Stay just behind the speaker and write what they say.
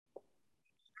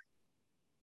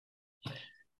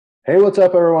Hey, what's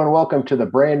up, everyone? Welcome to the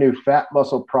brand new Fat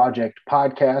Muscle Project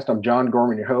podcast. I'm John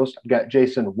Gorman, your host. I've got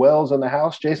Jason Wells in the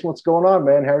house. Jason, what's going on,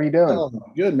 man? How are you doing? Oh,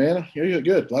 good, man. You're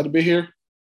good. Glad to be here.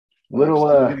 Little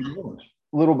Excited to get it going.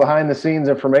 little behind the scenes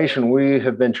information. We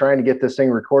have been trying to get this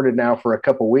thing recorded now for a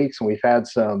couple weeks, and we've had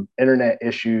some internet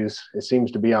issues. It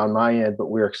seems to be on my end, but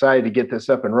we're excited to get this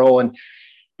up and rolling.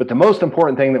 But the most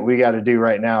important thing that we got to do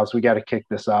right now is we got to kick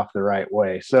this off the right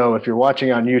way. So if you're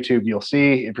watching on YouTube, you'll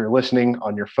see. If you're listening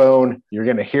on your phone, you're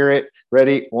going to hear it.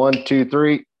 Ready? One, two,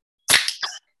 three.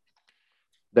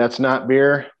 That's not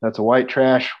beer. That's a white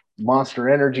trash Monster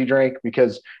Energy drink.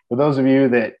 Because for those of you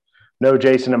that know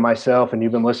Jason and myself, and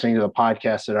you've been listening to the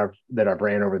podcast that I've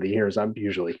ran over the years, I'm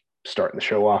usually starting the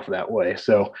show off that way.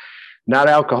 So not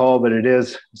alcohol, but it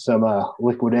is some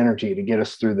liquid energy to get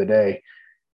us through the day.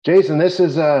 Jason, this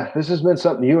has been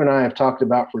something you and I have talked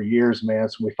about for years, man.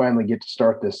 So we finally get to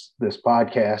start this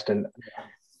podcast, and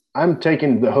I'm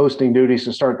taking the hosting duties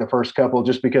to start the first couple,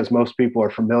 just because most people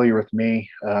are familiar with me.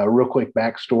 Real quick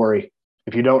backstory: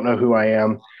 if you don't know who I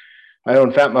am, I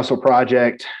own Fat Muscle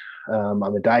Project. I'm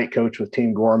a diet coach with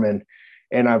Team Gorman,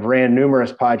 and I've ran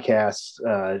numerous podcasts.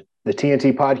 The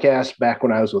TNT podcast back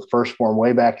when I was with First Form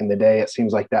way back in the day. It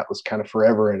seems like that was kind of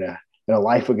forever in a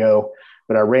life ago.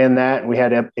 But I ran that, and we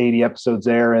had 80 episodes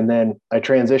there. And then I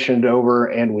transitioned over,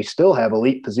 and we still have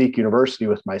Elite Physique University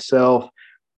with myself,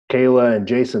 Kayla, and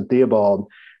Jason Theobald,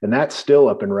 and that's still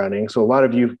up and running. So a lot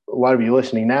of you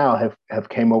listening now have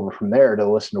came over from there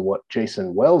to listen to what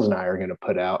Jason Wells and I are going to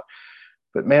put out.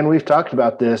 But man, we've talked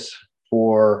about this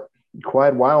for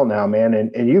quite a while now, man.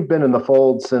 And you've been in the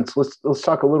fold since let's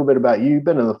talk a little bit about you. You've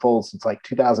been in the fold since like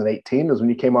 2018 is when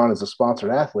you came on as a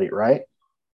sponsored athlete, right?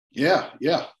 Yeah.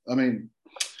 I mean,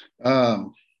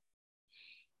 um,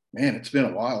 man, it's been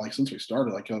a while, like since we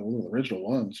started, like one of the original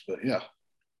ones. But yeah,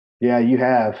 Yeah, you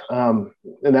have. And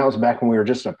that was back when we were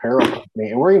just an apparel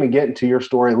company. And we're going to get into your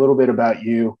story, a little bit about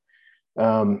you,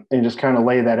 and just kind of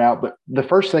lay that out. But the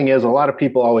first thing is, a lot of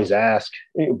people always ask,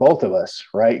 both of us,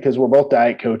 right? Because we're both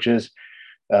diet coaches.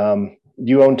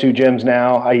 You own two gyms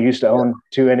now. I used to yeah, own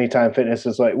two Anytime Fitness.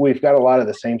 It's like we've got a lot of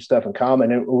the same stuff in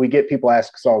common. And we get people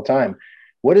ask us all the time,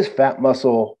 what is Fat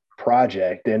Muscle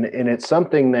Project? And it's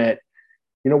something that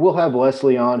we'll have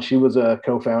Leslie on. She was a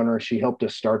co-founder. She helped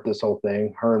us start this whole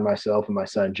thing, her and myself and my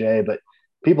son Jay. But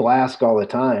people ask all the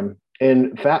time.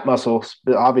 And fat muscle,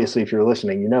 obviously, if you're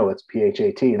listening, it's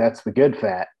PHAT. That's the good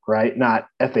fat, right? Not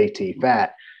FAT,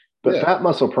 fat. But yeah, Fat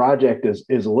Muscle Project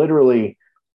is literally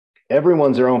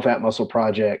everyone's their own fat muscle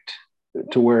project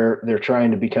to where they're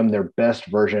trying to become their best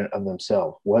version of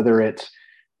themselves. Whether it's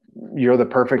you're the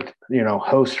perfect,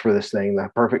 host for this thing, the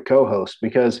perfect co-host,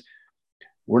 because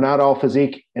we're not all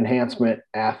physique enhancement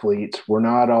athletes. We're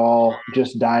not all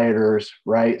just dieters,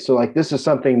 right? So like this is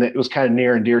something that was kind of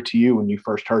near and dear to you when you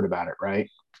first heard about it, right?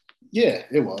 yeah.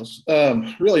 It was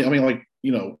really. I mean, like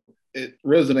it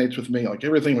resonates with me. Like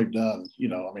everything we've done.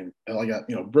 I mean, I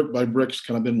got brick by brick's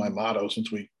kind of been my motto since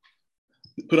we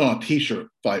put on a T-shirt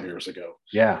 5 years ago.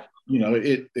 Yeah.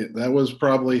 It that was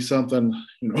probably something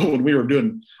when we were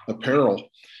doing apparel.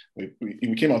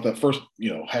 We came out that first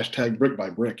hashtag brick by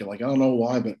brick, and like I don't know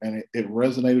why, but it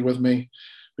resonated with me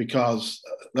because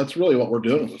that's really what we're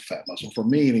doing with fat muscle for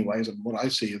me, anyways. And what I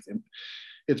see is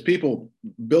it's people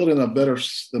building a better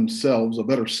themselves, a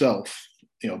better self,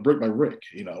 brick by brick.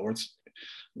 Where it's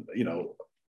you know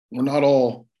we're not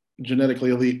all genetically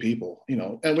elite people,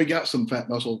 and we got some fat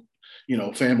muscle,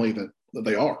 family that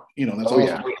they are, that's Oh awesome.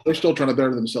 yeah. They're still trying to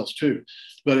better themselves too,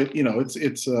 but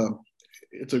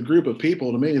it's a group of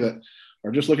people to me that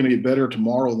are just looking to get better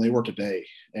tomorrow than they were today,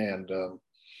 and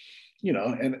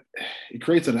and it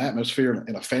creates an atmosphere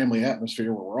and a family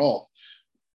atmosphere where we're all,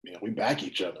 we back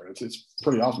each other. It's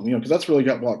pretty awesome, because that's really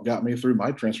got what got me through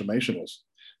my transformation was,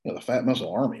 the Fat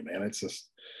Muscle Army, man. It's just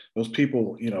those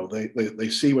people, they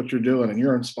see what you're doing and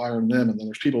you're inspiring them, and then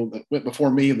there's people that went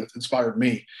before me that inspired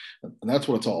me, and that's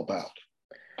what it's all about.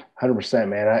 100%,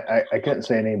 man. I couldn't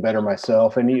say any better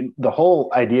myself. And the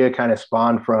whole idea kind of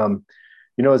spawned from,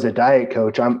 as a diet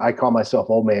coach, I call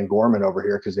myself old man Gorman over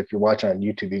here. Cause if you're watching on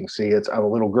YouTube, you can see I'm a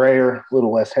little grayer, a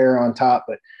little less hair on top,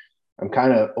 but I'm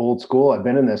kind of old school. I've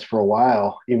been in this for a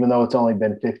while, even though it's only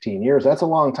been 15 years. That's a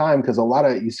long time. Cause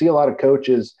you see a lot of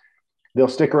coaches, they'll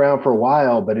stick around for a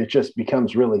while, but it just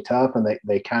becomes really tough. And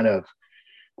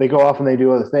they go off and they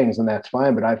do other things, and that's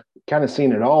fine. But I've kind of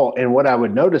seen it all. And what I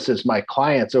would notice is my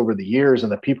clients over the years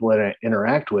and the people that I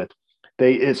interact with,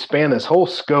 it span this whole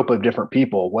scope of different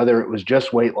people, whether it was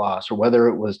just weight loss or whether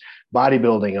it was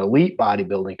bodybuilding, elite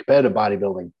bodybuilding, competitive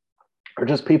bodybuilding, or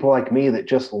just people like me that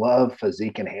just love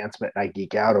physique enhancement and I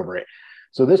geek out over it.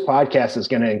 So this podcast is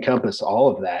going to encompass all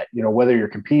of that. Whether you're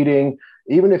competing,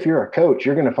 even if you're a coach,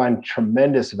 you're going to find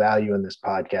tremendous value in this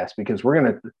podcast, because we're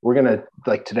going to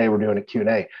like today we're doing a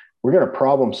Q&A. We're going to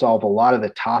problem solve a lot of the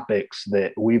topics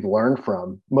that we've learned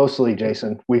from. Mostly,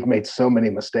 Jason, we've made so many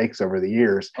mistakes over the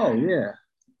years. Oh yeah.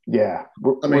 Yeah.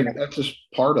 That's just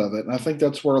part of it. And I think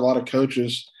that's where a lot of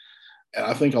coaches, and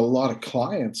I think a lot of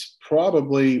clients,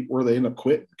 probably where they end up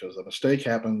quitting, because a mistake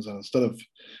happens, and instead of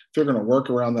figuring a work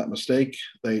around that mistake,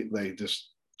 they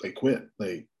quit.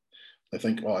 They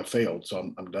think, "Oh, I failed,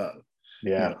 so I'm done."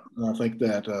 Yeah. And I think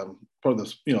that part of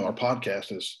this, our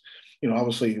podcast is,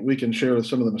 obviously we can share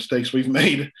some of the mistakes we've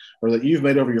made, or that you've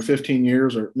made over your 15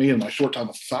 years, or me in my short time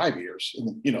of 5 years,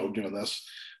 doing this.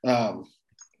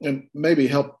 And maybe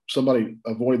help somebody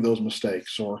avoid those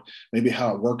mistakes, or maybe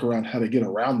how to work around how to get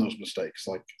around those mistakes.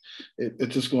 Like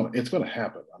it's going to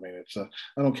happen.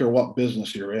 I don't care what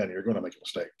business you're in, you're going to make a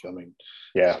mistake.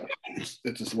 Yeah, it's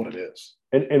just what it is.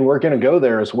 And we're going to go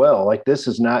there as well. Like, this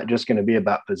is not just going to be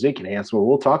about physique enhancement.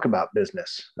 We'll talk about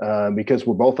business because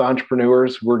we're both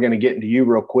entrepreneurs. We're going to get into you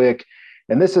real quick.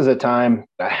 And this is a time,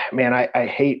 man, I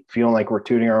hate feeling like we're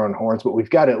tooting our own horns, but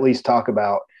we've got to at least talk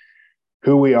about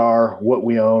who we are, what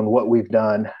we own, what we've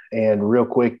done. And real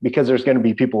quick, because there's going to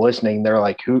be people listening, they're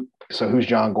like, who's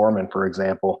John Gorman, for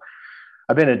example?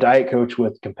 I've been a diet coach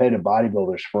with competitive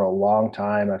bodybuilders for a long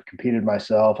time. I've competed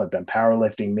myself. I've done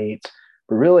powerlifting meets,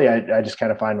 but really I just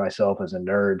kind of find myself as a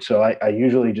nerd. So I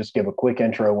usually just give a quick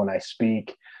intro when I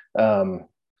speak. I've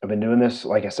been doing this,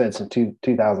 like I said, since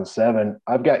 2007.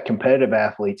 I've got competitive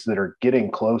athletes that are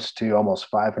getting close to almost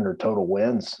 500 total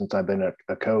wins since I've been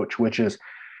a coach, which is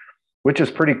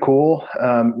pretty cool.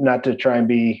 Not to try and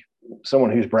be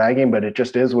someone who's bragging, but it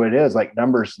just is what it is. Like,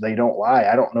 numbers, they don't lie.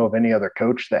 I don't know of any other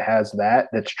coach that has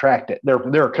that's tracked it.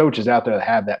 There are coaches out there that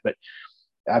have that, but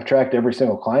I've tracked every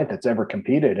single client that's ever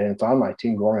competed, and it's on my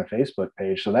Team Gorman Facebook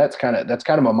page. So that's kind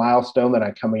of a milestone that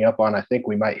I'm coming up on. I think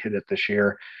we might hit it this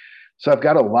year. So I've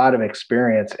got a lot of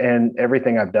experience, and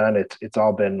everything I've done, it's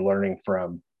all been learning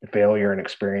from failure and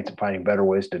experience and finding better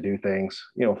ways to do things.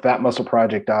 Fat Muscle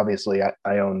Project, obviously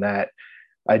I own that.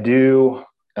 I do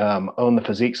own the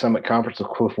Physique Summit Conference with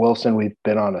Cliff Wilson. We've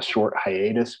been on a short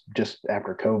hiatus just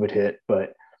after COVID hit,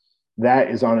 but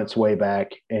that is on its way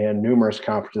back, and numerous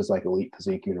conferences like Elite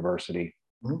Physique University.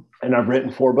 Mm-hmm. And I've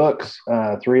written 4 books.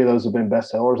 3 of those have been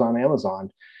bestsellers on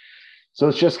Amazon. So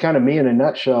it's just kind of me in a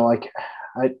nutshell. Like,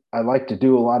 I like to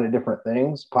do a lot of different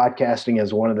things. Podcasting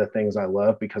is one of the things I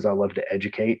love because I love to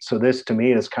educate. So this to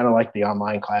me is kind of like the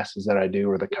online classes that I do,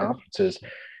 or the conferences.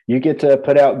 You get to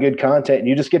put out good content, and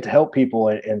you just get to help people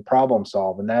and problem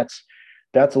solve. And that's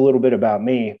a little bit about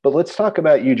me. But let's talk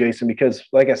about you, Jason, because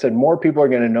like I said, more people are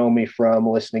going to know me from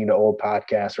listening to old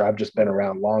podcasts, or I've just been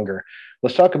around longer.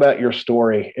 Let's talk about your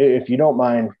story. If you don't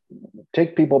mind,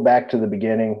 take people back to the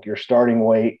beginning, your starting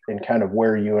weight, and kind of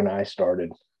where you and I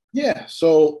started. Yeah.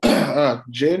 So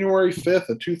January 5th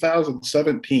of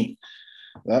 2017,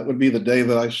 that would be the day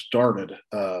that I started.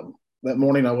 That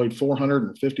morning I weighed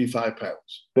 455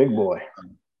 pounds. Big boy.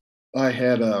 I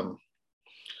had, the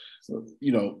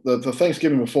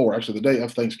Thanksgiving before, actually the day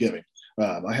of Thanksgiving,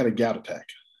 I had a gout attack.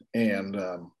 And,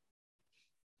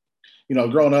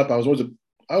 growing up, I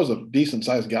was a decent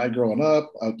sized guy growing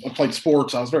up. I played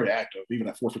sports. I was very active, even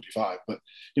at 455. But,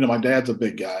 my dad's a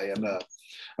big guy. And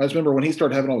I just remember when he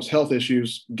started having all his health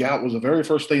issues, gout was the very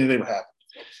first thing that ever happened.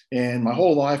 And my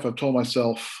whole life, I've told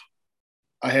myself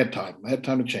I had time. I had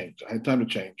time to change.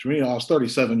 I was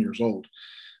 37 years old,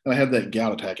 and I had that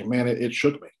gout attack. And, man, it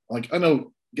shook me. Like, I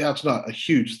know gout's not a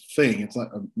huge thing. It's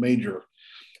not a major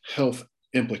health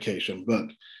implication, but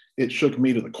it shook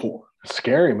me to the core.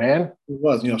 Scary, man. It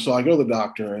was, so I go to the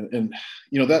doctor, and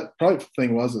that probably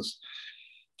thing is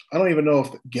I don't even know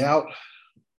if the gout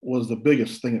was the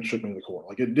biggest thing that shook me to the core.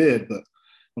 Like, it did, but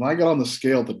when I got on the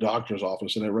scale at the doctor's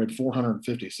office and it read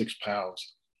 456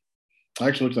 pounds, I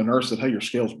actually looked at the nurse and said, "Hey, your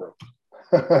scale's broke."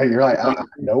 You're like,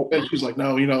 nope. And she's like,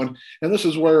 "No, and this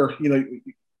is where,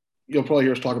 you'll probably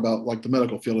hear us talk about like the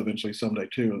medical field eventually someday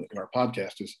too in our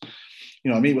podcast is,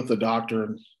 I meat with the doctor,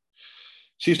 and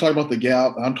she's talking about the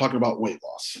gout, and I'm talking about weight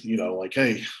loss, like,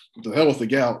 hey, what the hell with the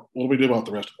gout? What do we do about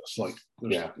the rest of us? Like,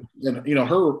 yeah. And,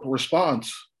 her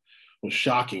response was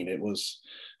shocking. It was,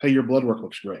 "Hey, your blood work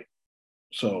looks great.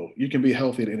 So you can be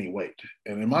healthy at any weight."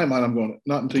 And in my mind, I'm going,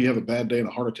 not until you have a bad day and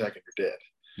a heart attack and you're dead.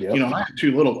 Yep. And I had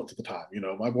 2 little ones at the time.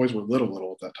 My boys were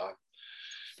little at that time.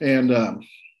 And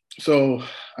so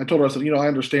I told her, I said, I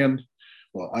understand.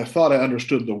 Well, I thought I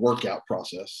understood the workout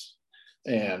process,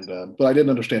 but I didn't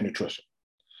understand nutrition.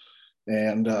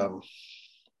 And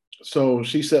so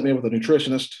she set me up with a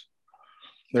nutritionist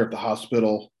there at the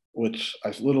hospital. which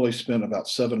I literally spent about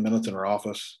 7 minutes in her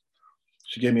office.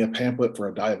 She gave me a pamphlet for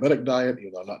a diabetic diet,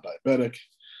 even though I'm not diabetic.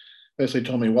 Basically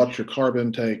told me, watch your carb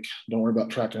intake. Don't worry about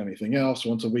tracking anything else.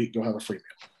 Once a week, go have a free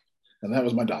meal. And that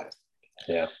was my diet.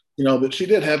 Yeah. But she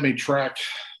did have me track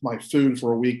my food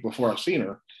for a week before I seen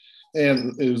her.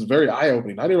 And it was very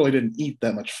eye-opening. I really didn't eat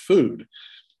that much food,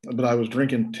 but I was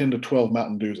drinking 10 to 12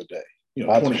 Mountain Dews a day.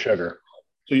 Lots 20. of sugar.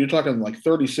 So you're talking like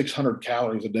 3,600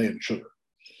 calories a day in sugar.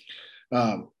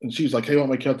 And she's like, hey, why don't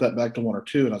we cut that back to 1 or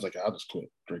 2? And I was like, I'll just quit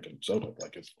drinking soda.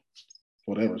 Like, it's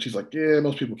whatever. And she's like, yeah,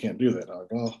 most people can't do that. I'm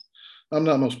like, well, I'm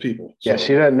not most people. So. Yeah,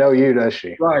 she doesn't know you, does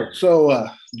she? Right. So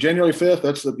January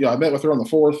 5th, I met with her on the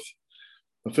 4th.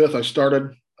 The 5th, I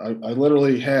started. I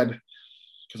literally had,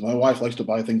 because my wife likes to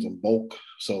buy things in bulk.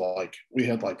 So like we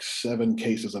had like 7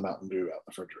 cases of Mountain Dew out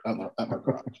in the refrigerator, at my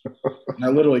garage.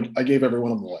 And I gave every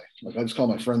one of them away. Like I just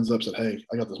called my friends up, said, hey,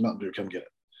 I got this Mountain Dew, come get it.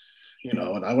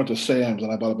 And I went to Sam's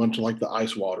and I bought a bunch of like the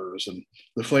ice waters and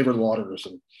the flavored waters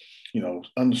and,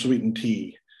 unsweetened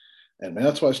tea. And man,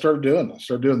 that's what I started doing. I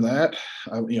started doing that.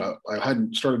 I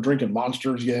hadn't started drinking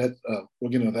Monsters yet. We'll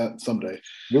get into that someday.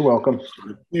 You're welcome.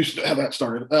 Used to have that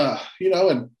started. That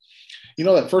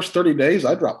first 30 days,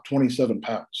 I dropped 27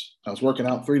 pounds. I was working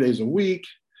out 3 days a week.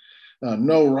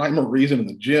 No rhyme or reason in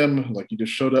the gym. Like you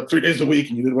just showed up 3 days a week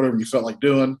and you did whatever you felt like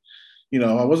doing.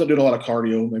 I wasn't doing a lot of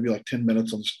cardio, maybe like 10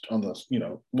 minutes on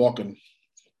the, walking.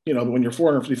 But when you're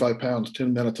 455 pounds,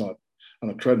 10 minutes on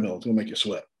a treadmill, it's going to make you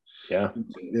sweat. Yeah.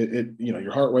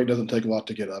 Your heart rate doesn't take a lot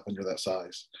to get up when you're that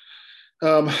size.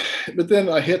 But then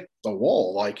I hit the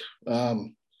wall. I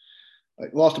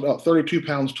lost about 32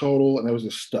 pounds total, and I was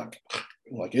just stuck.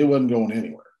 Like it wasn't going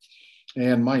anywhere.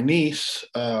 And my niece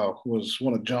was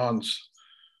one of John's,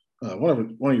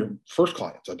 one of your first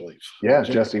clients, I believe. Yeah,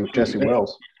 Jesse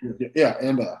Wells. Yeah,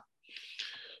 and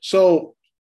so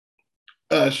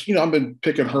I've been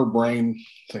picking her brain,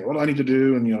 saying, what do I need to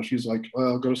do? And, she's like,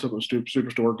 well, go to some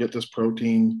superstore, get this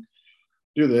protein,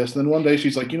 do this. And then one day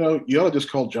she's like, you ought to just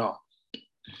call John.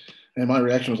 And my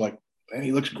reaction was like, man,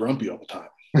 he looks grumpy all the time.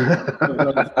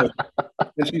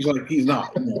 And she's like, he's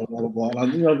not, blah, blah, blah.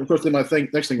 And of course, then my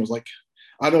next thing was like,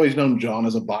 I'd always known John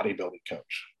as a bodybuilding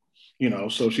coach,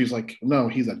 so she's like, no,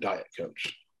 he's a diet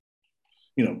coach.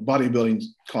 Bodybuilding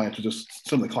clients are just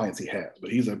some of the clients he has,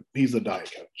 but he's a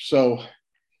diet coach. So I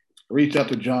reached out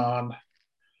to John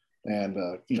and,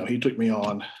 he took me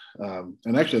on.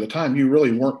 And actually at the time you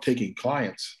really weren't taking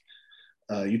clients.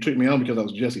 You took me on because I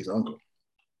was Jesse's uncle.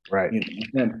 Right.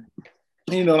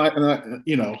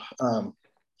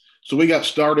 So we got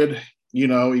started, he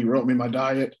wrote me my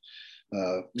diet.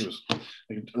 It was, I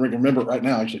can remember it right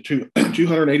now, actually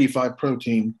 285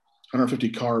 protein,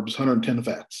 150 carbs, 110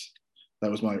 fats.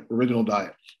 That was my original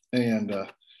diet. And, I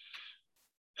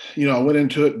went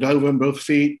into it, dove in both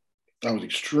feet. I was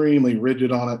extremely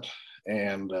rigid on it.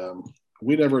 And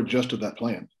we never adjusted that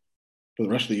plan for the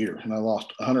rest of the year. And I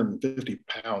lost 150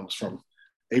 pounds from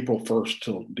April 1st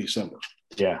till December.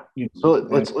 Yeah. So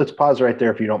let's pause right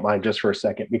there if you don't mind just for a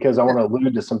second, because I want to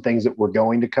allude to some things that we're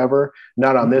going to cover,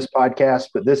 not on this podcast,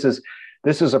 but this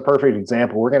is a perfect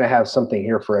example. We're going to have something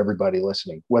here for everybody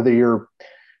listening, whether you're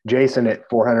Jason at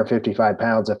 455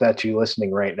 pounds, if that's you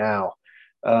listening right now,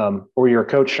 or you're a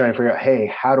coach trying to figure out, hey,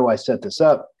 how do I set this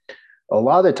up? A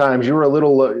lot of the times you were a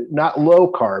little, not low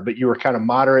carb, but you were kind of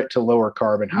moderate to lower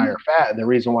carb and higher fat. And the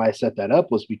reason why I set that up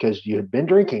was because you had been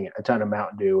drinking a ton of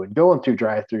Mountain Dew and going through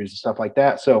drive-throughs and stuff like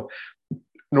that. So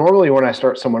normally when I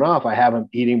start someone off, I have them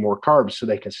eating more carbs so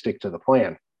they can stick to the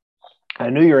plan. I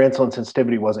knew your insulin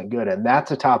sensitivity wasn't good. And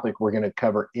that's a topic we're going to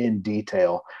cover in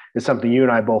detail. It's something you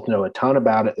and I both know a ton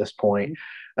about at this point.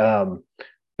 But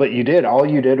all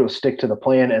you did was stick to the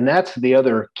plan. And that's the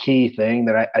other key thing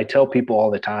that I tell people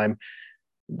all the time.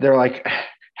 They're like,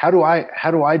 how do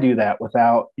I do that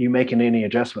without you making any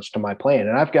adjustments to my plan?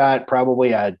 And I've got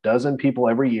probably a dozen people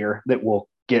every year that will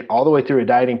get all the way through a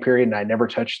dieting period and I never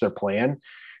touch their plan.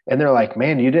 And they're like,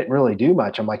 man, you didn't really do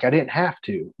much. I'm like, I didn't have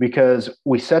to, because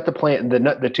we set the plan.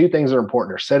 The two things that are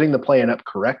important are setting the plan up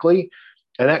correctly.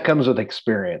 And that comes with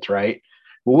experience, right?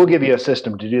 Well, we'll give you a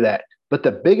system to do that. But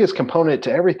the biggest component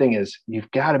to everything is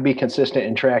you've got to be consistent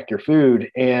and track your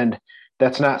food. And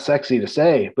that's not sexy to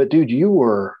say, but dude, you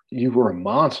were a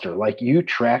monster. Like you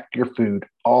tracked your food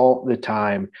all the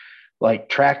time, like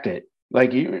tracked it.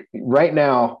 Like you right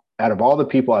now, out of all the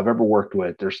people I've ever worked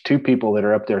with, there's 2 people that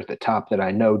are up there at the top that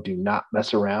I know do not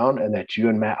mess around, and that's you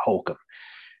and Matt Holcomb.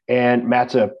 And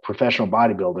Matt's a professional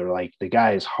bodybuilder. Like the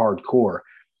guy is hardcore.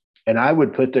 And I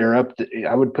would put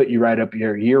you right up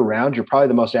here year round. You're probably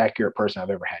the most accurate person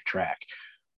I've ever had track.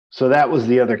 So that was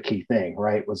the other key thing,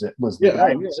 right? Was the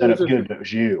diet set up good, but it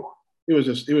was you.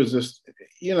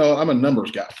 I'm a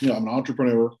numbers guy. I'm an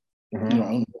entrepreneur. Mm-hmm. I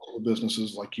own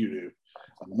businesses like you do.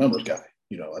 I'm a numbers guy.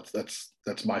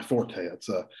 That's my forte.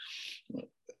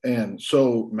 And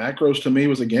so macros to me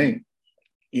was a game.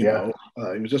 Yeah.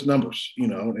 It was just numbers.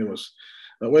 It was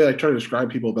the way I try to describe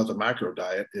people about the macro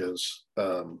diet is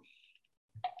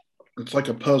it's like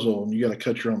a puzzle, and you got to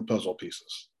cut your own puzzle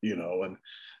pieces. And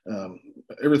um,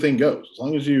 everything goes as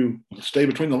long as you stay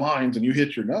between the lines and you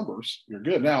hit your numbers, you're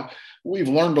good. Now we've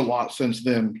learned a lot since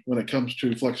then when it comes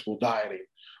to flexible dieting.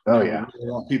 Oh, How yeah. we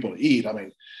want people to eat. I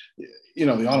mean,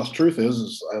 the honest truth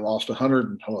is I lost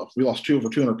 100. We lost over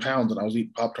 200 pounds, and I was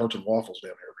eating Pop Tarts and waffles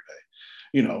down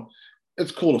here every day.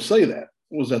 It's cool to say that.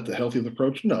 Was that the healthiest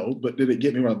approach? No, but did it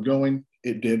get me where I'm going?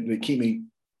 It did. Did it keep me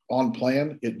on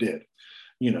plan? It did.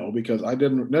 Because I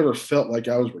never felt like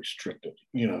I was restricted.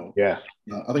 Yeah.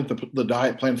 I think the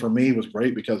diet plan for me was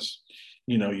great because,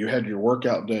 you had your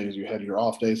workout days, you had your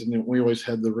off days, and then we always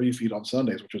had the refeed on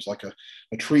Sundays, which was like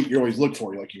a treat you always look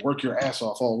for. You work your ass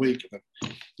off all week, and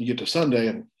then you get to Sunday,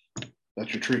 and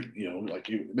that's your treat.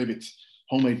 Maybe it's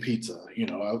homemade pizza.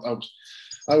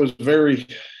 I was very,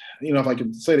 if I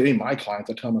could say to any of my clients,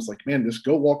 I tell them, it's like, man, just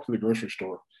go walk to the grocery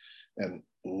store and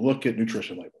look at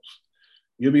nutrition labels.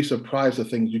 You'll be surprised the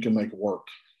things you can make work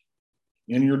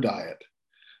in your diet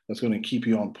that's going to keep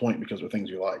you on point because of things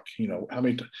you like.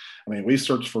 We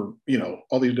searched for,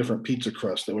 all these different pizza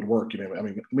crusts that would work.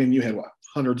 You had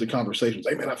hundreds of conversations.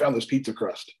 Hey man, I found this pizza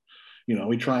crust.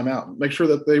 We try them out and make sure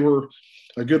that they were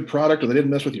a good product or they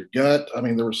didn't mess with your gut.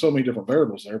 There were so many different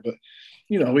variables there, but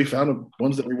we found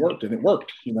ones that we worked and it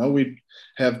worked. We'd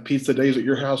have pizza days at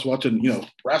your house watching,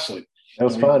 wrestling. That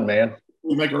was fun, man.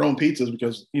 We make our own pizzas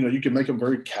because, you can make them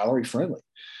very calorie friendly.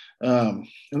 And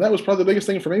that was probably the biggest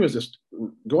thing for me was just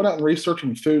going out and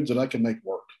researching foods that I can make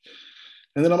work.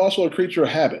 And then I'm also a creature of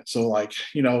habit. So I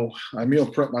meal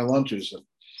prep my lunches and,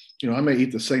 I may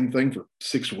eat the same thing for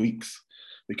 6 weeks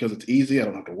because it's easy. I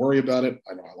don't have to worry about it.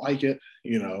 I know I like it.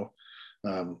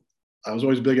 I was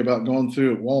always big about going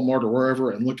through Walmart or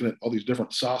wherever and looking at all these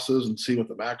different sauces and see what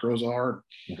the macros are.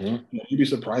 Mm-hmm. You'd be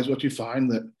surprised what you find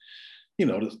that,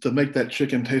 to make that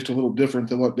chicken taste a little different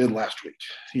than what it did last week.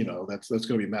 That's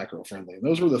going to be macro friendly. And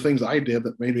those were the things I did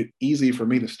that made it easy for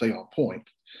me to stay on point.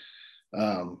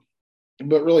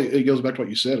 But really, it goes back to what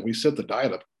you said. We set the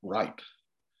diet up right.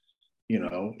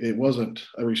 It wasn't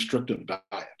a restrictive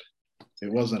diet.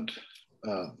 It wasn't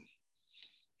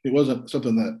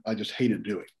something that I just hated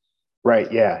doing.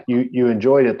 Right. Yeah. You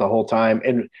enjoyed it the whole time.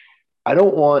 And I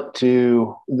don't want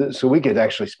to, so we could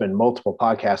actually spend multiple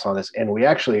podcasts on this, and we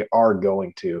actually are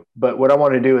going to, but what I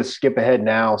want to do is skip ahead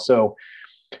now. So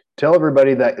tell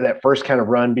everybody that first kind of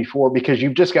run because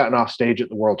you've just gotten off stage at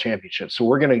the World Championship. So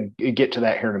we're going to get to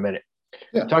that here in a minute.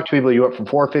 Yeah. Talk to people. You went from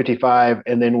 455,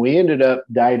 and then we ended up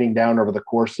dieting down over the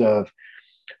course of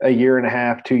a year and a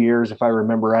half, 2 years, if I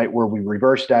remember right, where we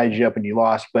reverse dieted you up and you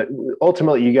lost. But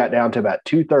ultimately, you got down to about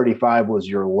 235 was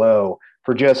your low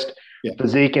for just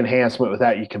physique enhancement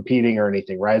without you competing or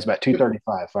anything, right? It's about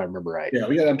 235, if I remember right. Yeah,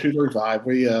 we got down 235.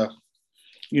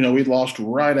 We lost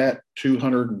right at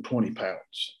 220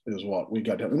 pounds is what we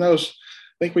got down. And I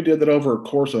think we did that over a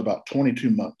course of about 22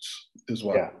 months is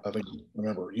what I think I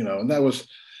remember, and that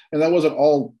wasn't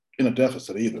all in a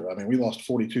deficit either. We lost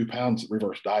 42 pounds at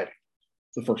reverse dieting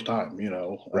the first time,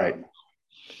 right.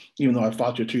 Even though I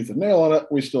fought you tooth and nail on it,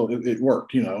 it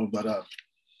worked, but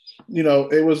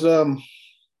it was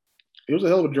a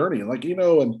hell of a journey.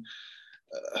 And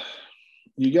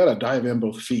you got to dive in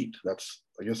both feet. I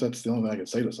guess that's the only thing I can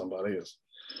say to somebody is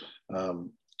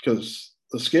because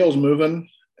the scale's moving.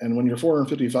 And when you're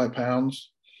 455 pounds,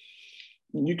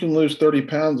 you can lose 30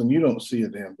 pounds and you don't see a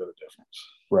damn bit of difference.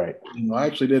 Right. I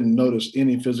actually didn't notice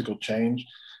any physical change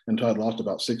until I'd lost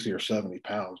about 60 or 70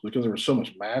 pounds because there was so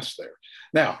much mass there.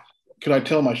 Now, could I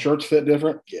tell my shirts fit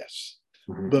different? Yes.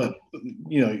 Mm-hmm. But,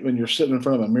 when you're sitting in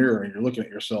front of a mirror and you're looking at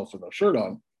yourself with no shirt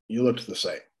on, you look the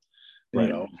same,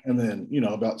 right. And then,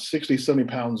 about 60, 70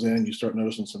 pounds in, you start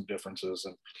noticing some differences.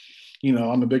 And,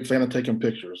 I'm a big fan of taking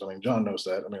pictures. John knows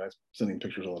that. I send him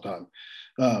pictures all the time.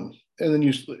 And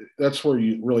then that's where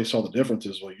you really saw the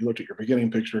differences. Well, you looked at your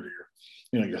beginning picture to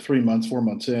you're 3 months, 4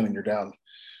 months in, and you're down,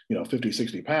 50,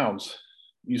 60 pounds,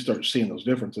 you start seeing those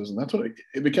differences. And that's when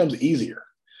it becomes easier.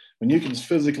 When you can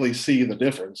physically see the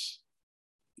difference,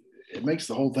 it makes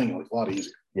the whole thing a lot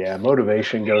easier. Yeah,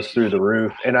 motivation goes through the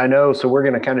roof. And I know, so we're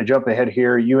going to kind of jump ahead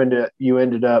here. You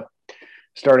ended up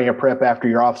starting a prep after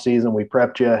your off season. We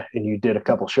prepped you, and you did a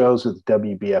couple shows with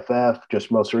WBFF,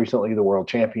 just most recently the World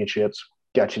Championships,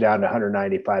 got you down to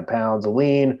 195 pounds,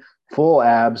 lean, full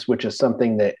abs, which is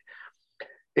something that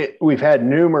we've had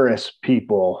numerous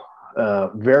people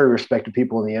very respected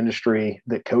people in the industry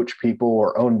that coach people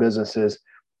or own businesses.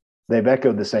 They've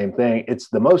echoed the same thing. It's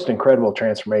the most incredible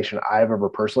transformation I've ever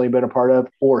personally been a part of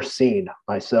or seen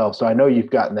myself. So I know you've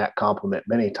gotten that compliment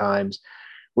many times.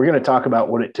 We're going to talk about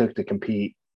what it took to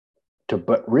compete,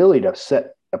 but really to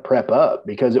set a prep up,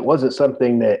 because it wasn't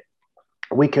something that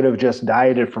we could have just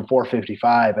dieted from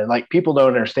 455. And like, people don't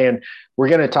understand, we're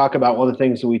going to talk about one of the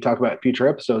things that we talk about in future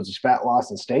episodes is fat loss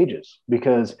and stages,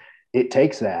 because it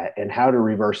takes that and how to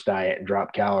reverse diet and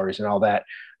drop calories and all that.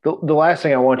 The last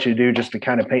thing I want you to do, just to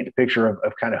kind of paint the picture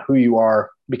of kind of who you are,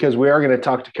 because we are going to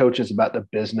talk to coaches about the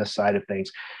business side of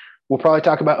things. We'll probably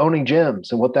talk about owning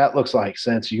gyms and what that looks like,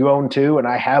 since you own two and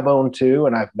I have owned two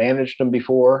and I've managed them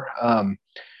before.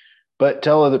 But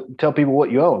tell people what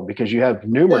you own, because you have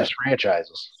numerous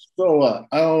franchises. So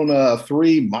I own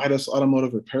 3 Midas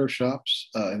Automotive Repair shops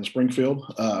in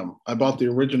Springfield. I bought the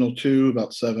original 2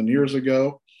 about 7 years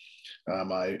ago.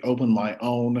 I opened my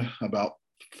own about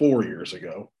 4 years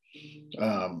ago.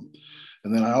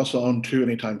 And then I also own 2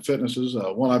 Anytime Fitnesses.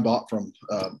 One I bought from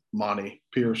Monty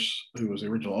Pierce, who was the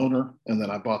original owner, and then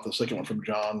I bought the second one from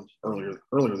John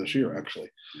earlier this year, actually.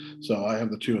 So I have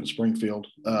the 2 in Springfield.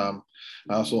 I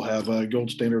also have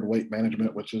Gold Standard Weight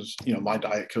Management, which is my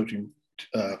diet coaching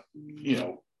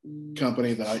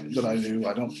company that I do.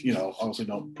 I don't obviously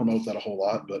don't promote that a whole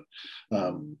lot, but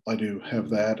I do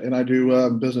have that, and I do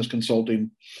business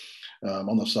consulting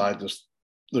on the side. Just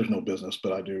there's no business,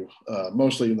 but I do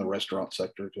mostly in the restaurant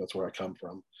sector. That's where I come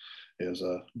from, is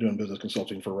doing business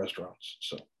consulting for restaurants.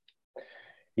 So,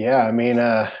 yeah, I mean,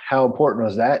 how important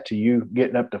was that to you,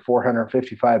 getting up to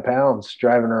 455 pounds,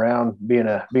 driving around, being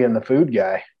the food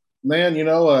guy? Man,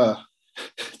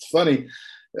 it's funny.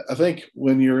 I think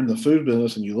when you're in the food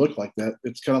business and you look like that,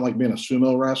 it's kind of like being a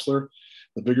sumo wrestler.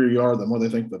 The bigger you are, the more they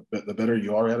think the better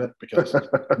you are at it. Because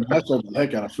I sold the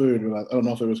heck out of food, but I don't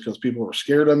know if it was because people were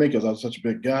scared of me because I was such a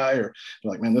big guy, or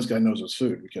they're like, man, this guy knows his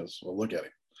food, because well, look at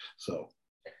him. So,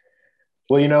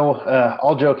 well,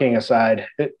 all joking aside,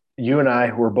 you and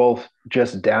I were both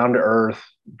just down to earth,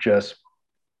 just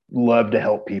love to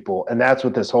help people, and that's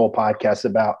what this whole podcast is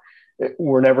about.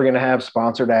 We're never going to have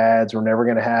sponsored ads. We're never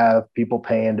going to have people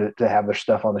paying to have their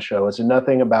stuff on the show. It's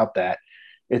nothing about that.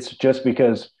 It's just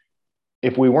because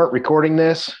if we weren't recording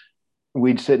this,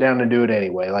 we'd sit down and do it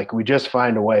anyway. Like, we just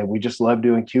find a way. We just love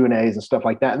doing Q&As and stuff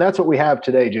like that. And that's what we have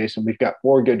today, Jason. We've got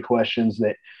 4 good questions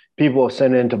that people have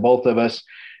sent in to both of us.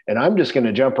 And I'm just going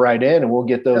to jump right in and we'll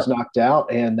get those knocked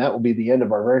out. And that will be the end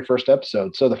of our very first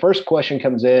episode. So the first question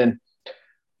comes in.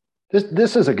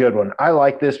 This is a good one. I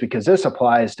like this because this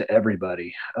applies to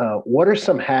everybody. What are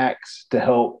some hacks to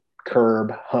help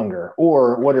curb hunger,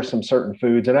 or what are some certain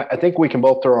foods? And I think we can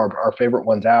both throw our favorite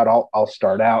ones out. I'll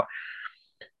start out.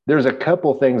 There's a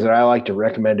couple things that I like to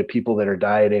recommend to people that are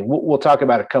dieting. We'll talk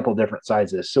about a couple different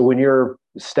sides of this. So when you're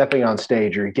stepping on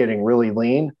stage or you're getting really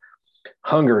lean,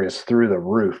 hunger is through the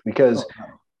roof, because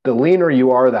the leaner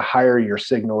you are, the higher your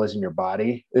signal is in your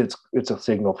body. It's a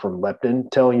signal from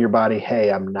leptin telling your body,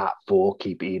 hey, I'm not full,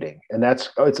 keep eating. And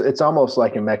it's almost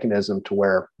like a mechanism to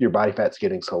where your body fat's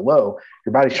getting so low,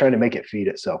 your body's trying to make it feed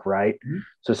itself, right? Mm-hmm.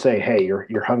 So say, hey,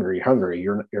 you're hungry,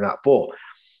 you're not full.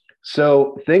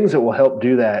 So things that will help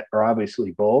do that are obviously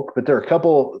bulk, but there are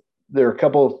a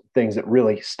couple things that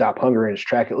really stop hunger in its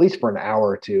track, at least for an hour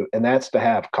or two. And that's to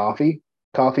have coffee.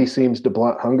 Coffee seems to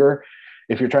blunt hunger.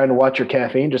 If you're trying to watch your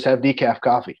caffeine, just have decaf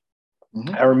coffee.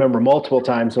 Mm-hmm. I remember multiple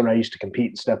times when I used to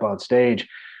compete and step on stage,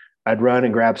 I'd run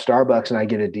and grab Starbucks and I'd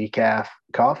get a decaf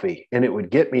coffee, and it would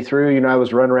get me through. I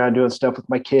was running around doing stuff with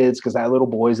my kids because I had little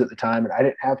boys at the time, and I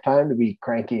didn't have time to be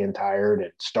cranky and tired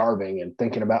and starving and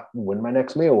thinking about when my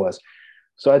next meal was.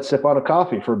 So I'd sip on a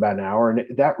coffee for about an hour,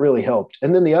 and that really helped.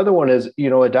 And then the other one is,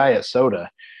 a diet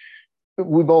soda.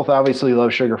 We both obviously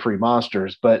love sugar-free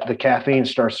Monsters, but the caffeine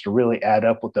starts to really add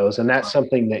up with those. And that's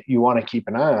something that you want to keep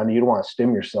an eye on. You don't want to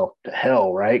stim yourself to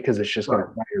hell, right? Because it's just going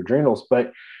to fry your adrenals.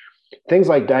 But things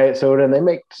like diet soda, and they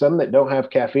make some that don't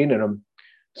have caffeine in them,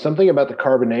 something about the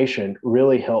carbonation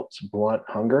really helps blunt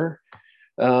hunger.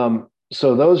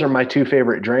 So those are my 2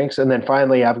 favorite drinks. And then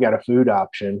finally, I've got a food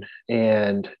option,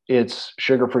 and it's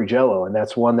sugar-free Jell-O. And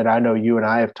that's one that I know you and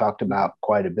I have talked about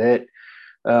quite a bit.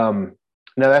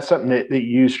 Now, that's something that you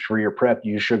used for your prep.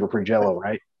 You use sugar-free Jell-O,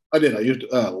 right? I did. I used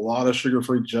a lot of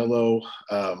sugar-free Jell-O.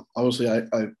 Obviously,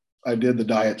 I did the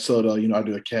diet soda. I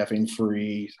do a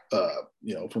caffeine-free,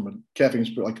 from a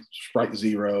caffeine, like Sprite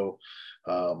Zero,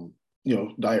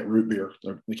 diet root beer,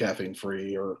 the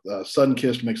caffeine-free, or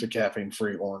Sunkist makes a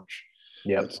caffeine-free orange.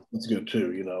 Yeah, that's good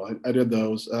too. I did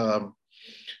those.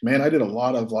 Man, I did a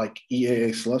lot of like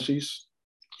EAA slushies.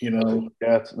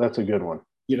 Yeah, that's a good one.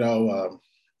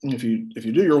 if you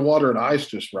do your water and ice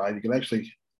just right, you can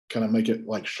actually kind of make it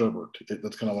like sherbet.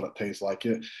 That's kind of what it tastes like.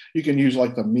 You can use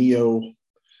like the Mio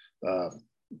uh,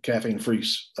 caffeine-free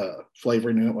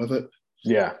flavoring in it with it.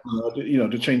 Yeah.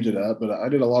 To change it up. But I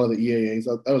did a lot of the EAAs.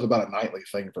 That was about a nightly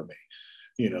thing for me.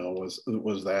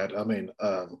 Was that. I mean,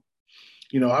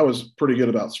 I was pretty good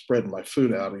about spreading my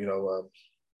food out.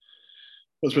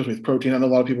 Especially with protein. I know a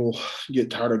lot of people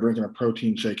get tired of drinking a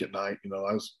protein shake at night.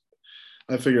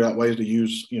 I figured out ways to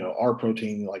use our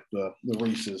protein like the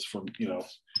Reese's from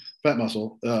Fat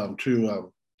Muscle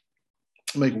to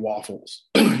make waffles.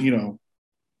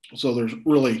 So there's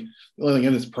really the only thing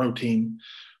in it is protein.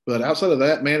 But outside of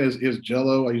that, man, is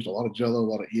Jello. I used a lot of Jello, a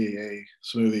lot of EAA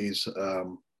smoothies.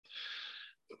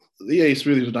 The EAA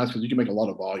smoothies are nice because you can make a lot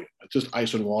of volume. It's just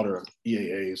ice and water and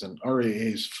EAAs, and our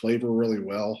EAAs flavor really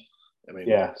well. I mean,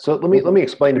 Yeah. So let me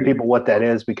explain to people what that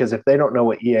is, because if they don't know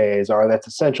what EAAs are, that's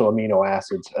essential amino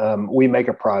acids. We make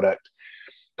a product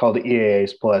called the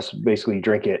EAAs Plus. Basically, you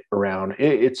drink it around.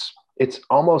 It's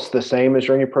almost the same as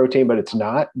drinking protein, but it's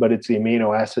not. But it's the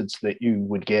amino acids that you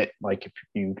would get like if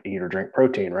you eat or drink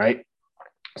protein, right?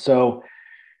 So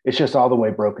it's just all the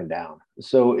way broken down.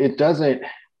 So it doesn't.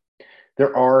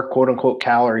 There are quote unquote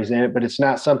calories in it, but it's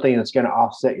not something that's going to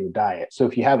offset your diet. So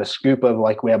if you have a scoop of,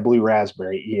 like, we have blue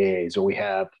raspberry EAAs or we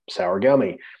have sour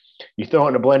gummy, you throw it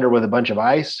in a blender with a bunch of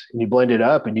ice and you blend it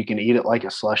up and you can eat it like a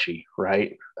slushy,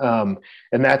 right? And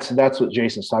that's what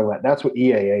Jason's talking about. That's what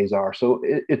EAAs are. So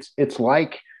it's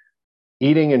like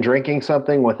eating and drinking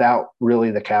something without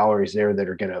really the calories there that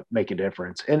are going to make a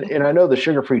difference. And I know the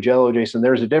sugar-free Jello, Jason,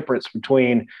 there's a difference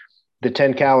between the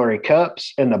 10-calorie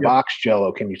cups and the yep. box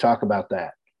Jello. Can you talk about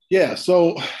that? Yeah.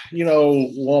 So,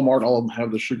 Walmart, all of them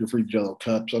have the sugar-free Jello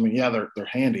cups. I mean, yeah, they're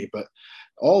handy, but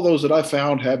all those that I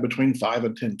found had between 5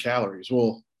 and 10 calories.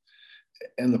 Well,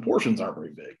 and the portions aren't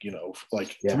very big,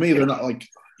 to me, they're not like,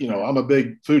 I'm a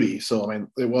big foodie. So, I mean,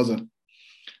 it wasn't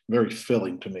very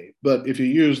filling to me. But if you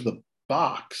use the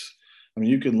box, I mean,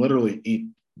 you can literally eat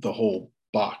the whole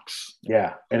box.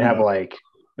 Yeah. And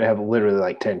they have literally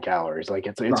like 10 calories. Like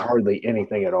it's right. hardly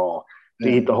anything at all to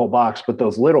eat the whole box. But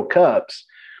those little cups,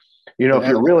 if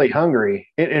you're really hungry,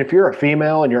 and if you're a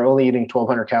female and you're only eating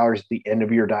 1,200 calories at the end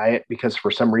of your diet because for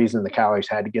some reason the calories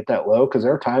had to get that low, because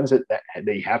there are times that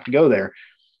you have to go there.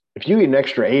 If you eat an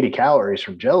extra 80 calories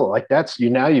from Jello, like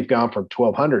now you've gone from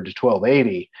 1,200 to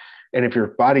 1,280. And if your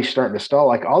body's starting to stall,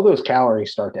 like all those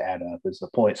calories start to add up is the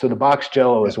point. So the box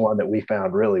Jello is one that we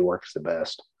found really works the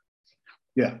best.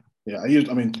 Yeah. Yeah.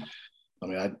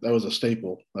 That was a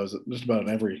staple. That was just about in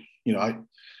every,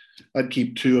 I'd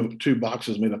keep two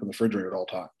boxes made up in the refrigerator at all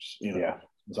times. Yeah.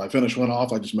 As I finish one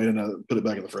off, I just made another, put it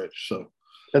back in the fridge. So,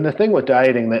 and the thing with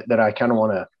dieting that I kind of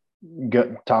want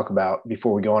to talk about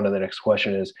before we go on to the next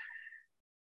question is,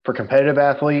 for competitive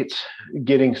athletes,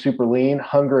 getting super lean,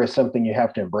 hunger is something you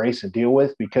have to embrace and deal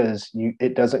with because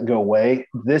it doesn't go away.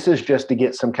 This is just to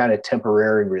get some kind of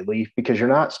temporary relief because you're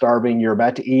not starving. You're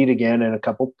about to eat again in a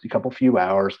couple few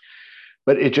hours,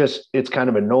 but it's kind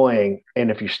of annoying. And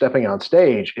if you're stepping on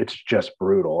stage, it's just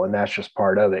brutal. And that's just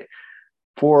part of it.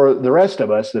 For the rest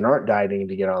of us that aren't dieting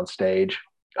to get on stage,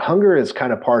 hunger is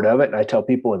kind of part of it. And I tell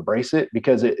people embrace it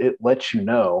because it lets you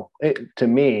know, to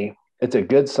me, it's a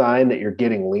good sign that you're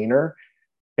getting leaner,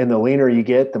 and the leaner you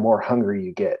get, the more hungry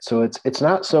you get. So it's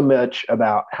not so much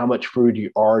about how much food you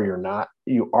are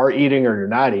eating or you're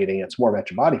not eating. It's more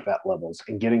about your body fat levels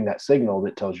and getting that signal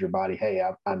that tells your body, hey,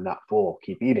 I'm not full,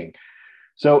 keep eating.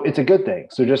 So it's a good thing.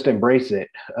 So just embrace it.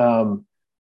 A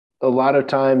lot of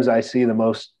times I see the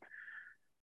most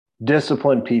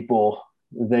disciplined people,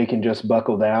 they can just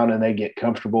buckle down and they get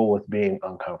comfortable with being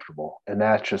uncomfortable. And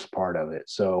that's just part of it.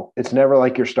 So it's never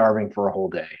like you're starving for a whole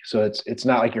day. So it's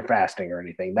not like you're fasting or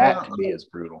anything. That to me is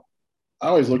brutal. I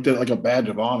always looked at it like a badge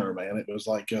of honor, man. It was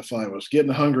like, if I was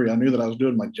getting hungry, I knew that I was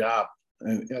doing my job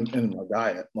and my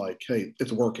diet. Like, hey,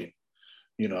 it's working.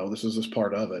 This is just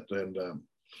part of it. And,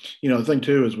 the thing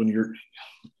too is when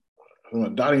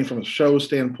I'm dieting from a show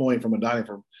standpoint, from a dieting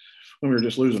from when we were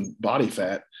just losing body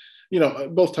fat,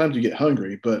 both times you get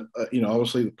hungry, but,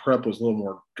 obviously the prep was a little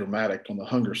more dramatic on the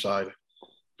hunger side,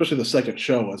 especially the second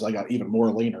show as I got even more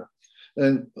leaner.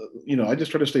 And, I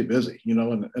just try to stay busy,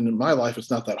 and in my life, it's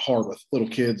not that hard with little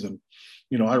kids. And,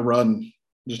 I run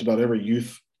just about every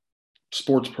youth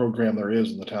sports program there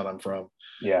is in the town I'm from.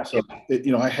 Yeah. So,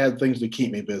 I had things to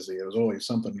keep me busy. There was always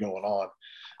something going on.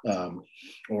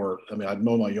 I'd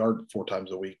mow my yard 4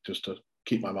 times a week just to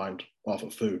keep my mind off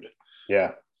of food.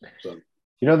 Yeah. So,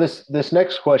 this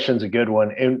next question is a good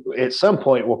one. And at some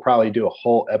point, we'll probably do a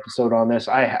whole episode on this.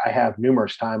 I have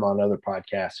numerous time on other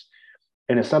podcasts.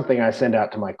 And it's something I send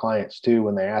out to my clients too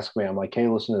when they ask me. I'm like, hey,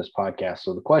 listen to this podcast.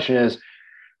 So the question is,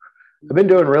 I've been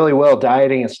doing really well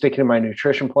dieting and sticking to my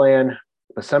nutrition plan,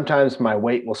 but sometimes my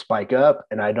weight will spike up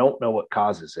and I don't know what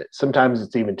causes it. Sometimes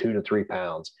it's even 2 to 3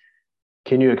 pounds.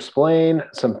 Can you explain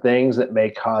some things that may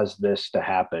cause this to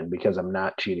happen because I'm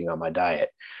not cheating on my diet?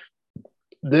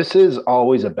 This is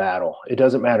always a battle. It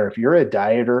doesn't matter if you're a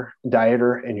dieter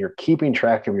and you're keeping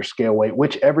track of your scale weight,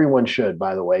 which everyone should,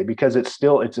 by the way, because it's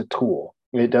a tool.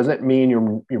 It doesn't mean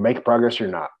you're making progress or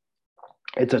not.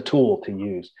 It's a tool to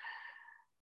use.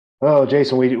 Oh,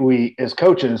 Jason, we as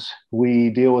coaches, we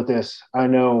deal with this. I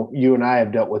know you and I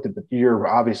have dealt with it, but you're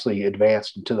obviously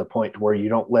advanced to the point where you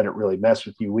don't let it really mess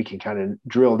with you. We can kind of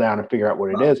drill down and figure out what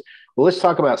it is. Well, let's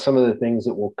talk about some of the things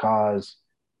that will cause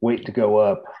weight to go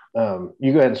up.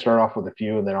 You go ahead and start off with a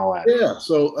few, and then I'll add. Yeah.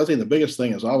 So I think the biggest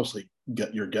thing is obviously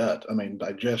get your gut. I mean,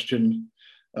 digestion.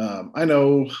 I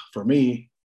know for me,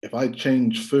 if I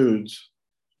change foods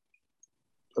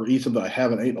or eat something I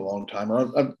haven't eaten in a long time, or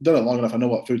I've done it long enough, I know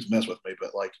what foods mess with me.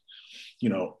 But like,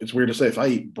 it's weird to say if I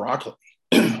eat broccoli,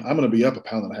 I'm going to be up 1.5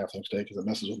 pounds the next day because it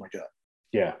messes with my gut.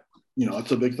 Yeah.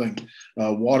 That's a big thing.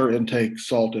 Water intake,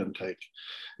 salt intake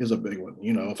is a big one.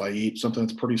 If I eat something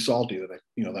that's pretty salty,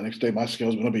 the next day my scale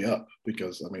is going to be up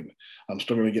because I'm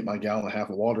still going to get my 1.5 gallons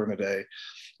of water in a day,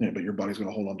 but your body's going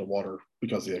to hold on to water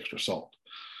because of the extra salt.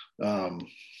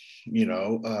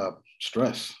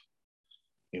 Stress.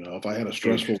 If I had a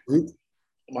stressful week,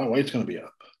 my weight's going to be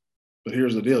up. But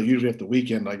here's the deal. Usually at the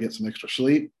weekend, I get some extra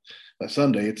sleep. By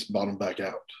Sunday, it's bottomed back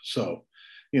out. So,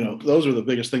 those are the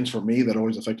biggest things for me that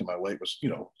always affected my weight was,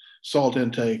 salt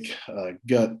intake,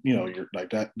 gut, your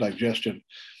digestion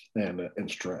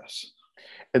and stress.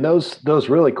 And those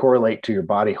really correlate to your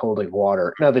body holding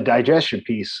water. Now, the digestion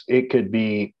piece, it could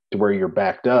be to where you're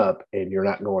backed up and you're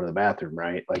not going to the bathroom,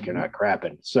 right? Like you're not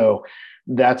crapping. So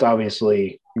that's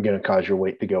obviously going to cause your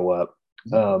weight to go up.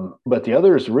 But the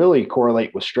others really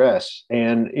correlate with stress.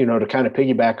 And, to kind of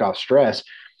piggyback off stress,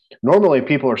 normally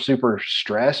people are super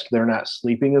stressed. They're not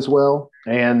sleeping as well.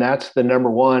 And that's the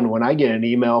number one. When I get an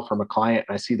email from a client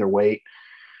and I see their weight,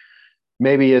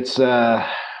 maybe it's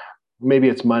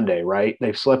Monday, right?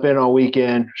 They've slept in all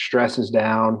weekend, stress is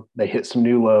down, they hit some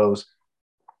new lows.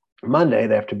 Monday,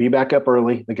 they have to be back up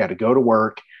early. They got to go to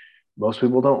work. Most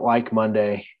people don't like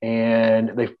Monday, and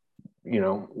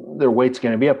their weight's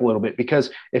going to be up a little bit because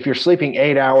if you're sleeping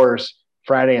 8 hours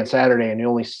Friday and Saturday and you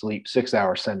only sleep 6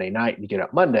 hours Sunday night and you get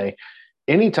up Monday,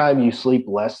 anytime you sleep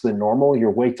less than normal, your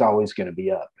weight's always going to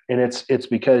be up. And it's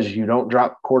because you don't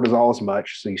drop cortisol as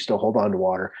much, so you still hold on to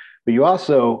water, but you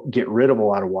also get rid of a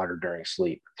lot of water during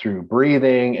sleep through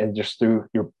breathing and just through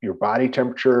your body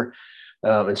temperature.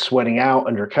 And sweating out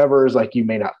under covers, like you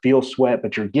may not feel sweat,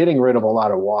 but you're getting rid of a lot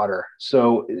of water.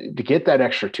 So to get that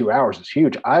extra 2 hours is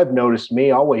huge. I've noticed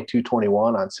I'll weigh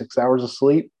 221 on 6 hours of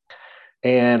sleep.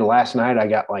 And last night I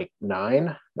got like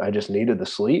 9. I just needed the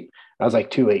sleep. I was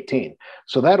like 218.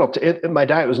 So my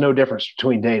diet was no difference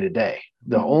between day to day.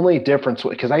 The only difference,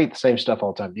 because I eat the same stuff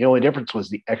all the time, the only difference was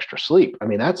the extra sleep. I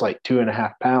mean, that's like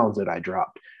 2.5 pounds that I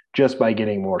dropped just by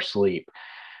getting more sleep.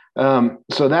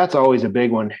 So that's always a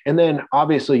big one. And then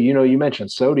obviously, you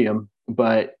mentioned sodium,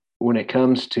 but when it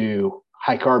comes to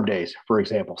high carb days, for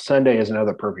example, Sunday is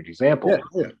another perfect example.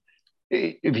 Yeah.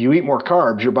 If you eat more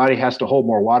carbs, your body has to hold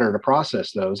more water to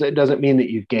process those. It doesn't mean that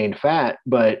you've gained fat,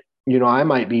 but I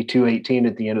might be 218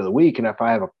 at the end of the week. And if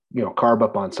I have a, carb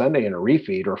up on Sunday and a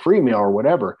refeed or a free meal or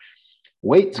whatever,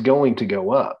 weight's going to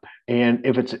go up. And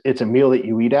if it's a meal that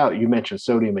you eat out, you mentioned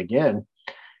sodium again.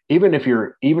 Even if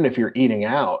you're eating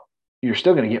out, you're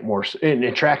still going to get more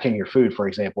in tracking your food. For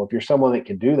example, if you're someone that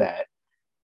can do that,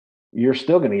 you're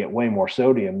still going to get way more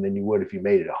sodium than you would if you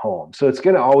made it at home. So it's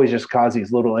going to always just cause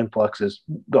these little influxes.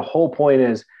 The whole point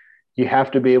is you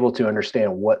have to be able to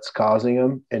understand what's causing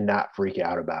them and not freak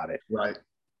out about it. Right.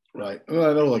 And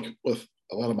I know like with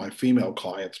a lot of my female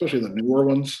clients, especially the newer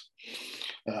ones,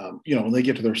 when they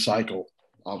get to their cycle,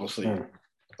 obviously it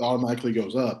automatically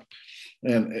goes up.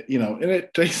 And,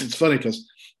 it's funny because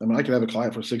I could have a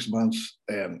client for 6 months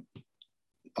and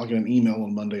I'll get an email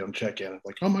on Monday on check-in.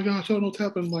 Like, oh my gosh, I don't know what's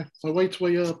happened. My weight's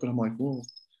way up. And I'm like, well,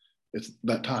 it's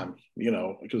that time,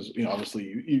 because,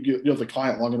 obviously you have the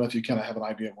client long enough, you kind of have an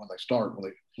idea of when they start.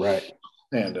 Right.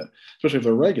 And especially if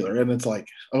they're regular. And it's like,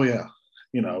 oh yeah,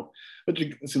 but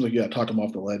it seems like you got to talk them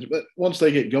off the ledge. But once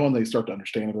they get going, they start to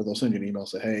understand it, or they'll send you an email,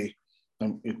 say, hey,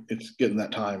 it's getting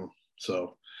that time.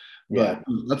 So, but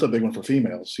that's a big one for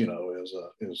females,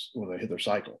 is when they hit their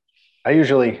cycle.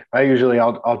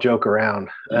 I'll joke around.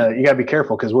 You gotta be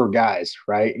careful because we're guys,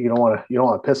 right? You don't want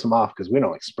to piss them off because we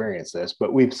don't experience this,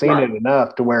 but we've seen it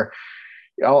enough to where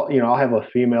I'll have a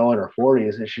female in her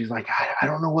 40s and she's like, I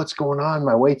don't know what's going on.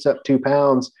 My weight's up 2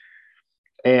 pounds.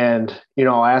 And,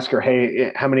 I'll ask her,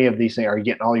 hey, how many of these things are you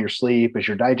getting all your sleep? Is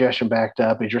your digestion backed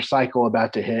up? Is your cycle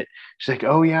about to hit? She's like,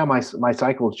 oh yeah, my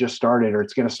cycle's just started, or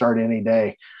it's going to start any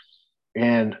day.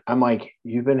 And I'm like,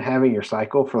 you've been having your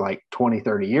cycle for like 20,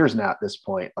 30 years now at this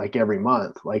point, like every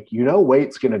month, like,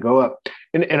 weight's going to go up.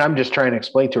 And I'm just trying to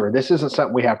explain to her, this isn't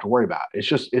something we have to worry about. It's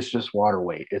just water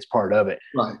weight. It's part of it.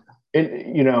 Right.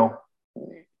 And,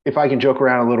 if I can joke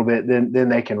around a little bit, then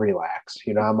they can relax.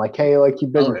 I'm like, hey, like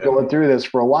you've been going through this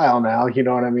for a while now. You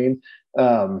know what I mean?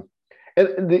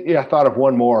 I thought of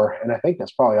one more, and I think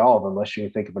that's probably all of them, unless you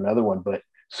think of another one. But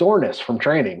soreness from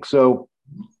training. So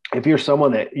if you're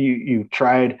someone that you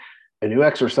tried a new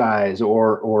exercise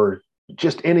or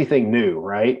just anything new,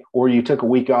 right? Or you took a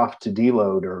week off to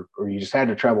deload, or you just had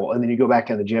to travel, and then you go back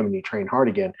in the gym and you train hard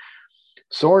again.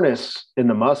 Soreness in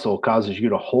the muscle causes you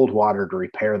to hold water to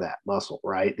repair that muscle,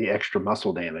 right? The extra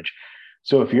muscle damage.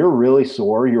 So if you're really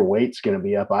sore, your weight's going to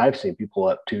be up. I've seen people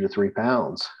up 2 to 3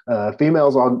 pounds.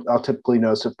 Females, I'll typically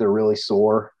notice if they're really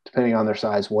sore, depending on their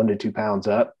size, 1 to 2 pounds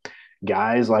up.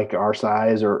 Guys like our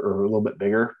size or a little bit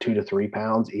bigger, 2 to 3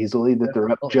 pounds easily, that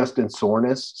they're up just in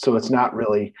soreness. So it's not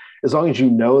really, as long as you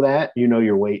know that,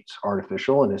 your weight's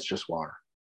artificial and it's just water.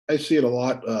 I see it a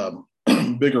lot.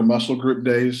 Bigger muscle group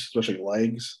days, especially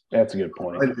legs. That's a good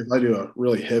point. If I do a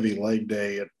really heavy leg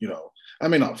day, I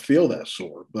may not feel that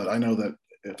sore, but I know that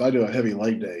if I do a heavy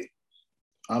leg day,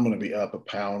 I'm going to be up a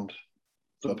pound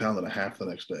to a pound and a half the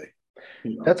next day.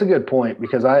 That's a good point,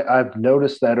 because I've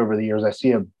noticed that over the years. I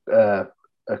see a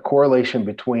correlation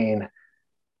between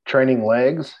training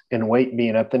legs and weight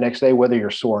being up the next day, whether you're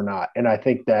sore or not. And I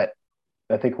think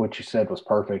what you said was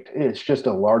perfect. It's just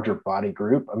a larger body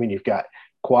group. I mean, you've got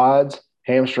quads,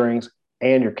 hamstrings,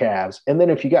 and your calves. And then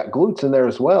if you got glutes in there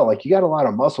as well, like you got a lot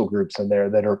of muscle groups in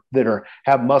there that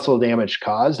have muscle damage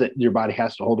caused that your body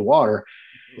has to hold the water.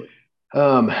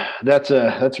 That's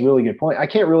a really good point. I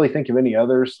can't really think of any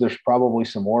others. There's probably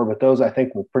some more, but those I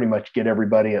think will pretty much get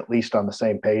everybody at least on the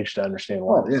same page to understand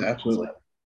why. Oh, yeah, absolutely.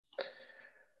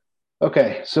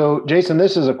 Okay. So Jason,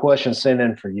 this is a question sent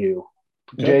in for you.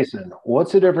 Okay. Jason,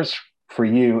 what's the difference for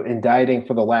you in dieting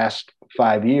for the last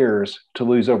 5 years to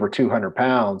lose over 200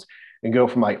 pounds and go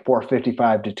from like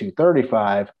 455 to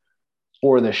 235,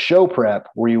 or the show prep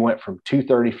where you went from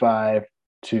 235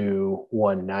 to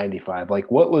 195?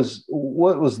 Like what was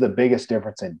the biggest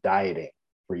difference in dieting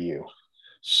for you?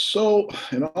 So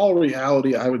in all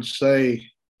reality, I would say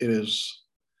it is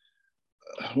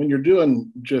when you're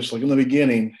doing, just like in the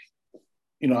beginning,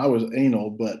 I was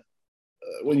anal, but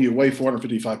when you weigh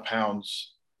 455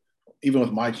 pounds, even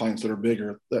with my clients that are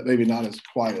bigger, that maybe not as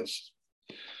quite as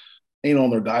anal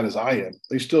on their diet as I am,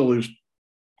 they still lose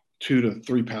 2 to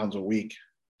 3 pounds a week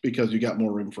because you got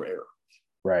more room for error.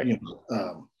 Right.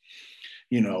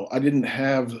 I didn't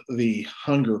have the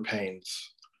hunger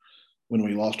pains when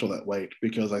we lost all that weight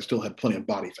because I still had plenty of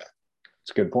body fat.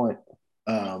 That's a good point.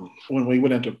 When we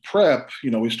went into prep,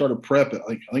 we started prep at,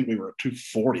 I think we were at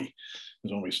 240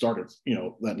 is when we started,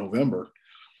 that November.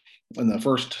 And the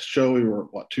first show, we were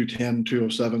 210,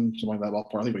 207, something like that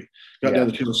ballpark. I think we got down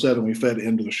to 207. We fed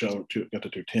into the show, got to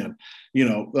 210.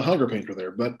 The hunger pains were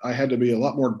there, but I had to be a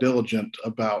lot more diligent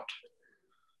about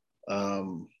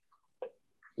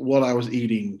what I was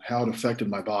eating, how it affected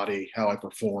my body, how I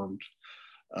performed,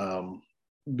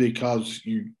 because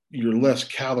you're less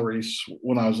calories.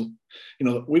 When I was,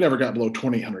 we never got below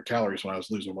 2,800 calories when I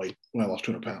was losing weight, when I lost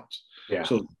 200 pounds. Yeah.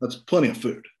 So that's plenty of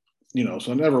food.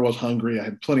 So I never was hungry. I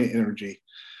had plenty of energy.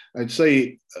 I'd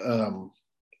say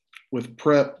with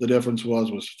prep, the difference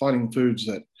was finding foods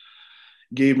that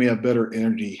gave me a better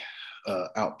energy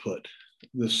output,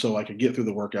 so I could get through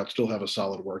the workout, still have a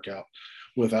solid workout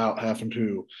without having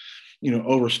to,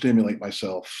 overstimulate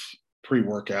myself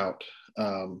pre-workout.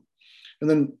 And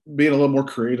then being a little more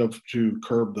creative to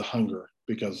curb the hunger,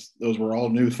 because those were all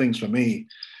new things for me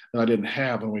that I didn't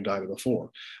have when we dieted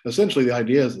before. Essentially, the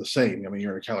idea is the same. I mean,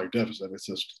 you're in a calorie deficit.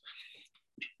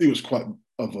 It was quite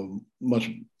of a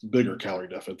much bigger calorie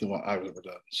deficit than what I've ever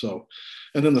done. So,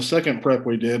 and then the second prep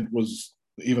we did was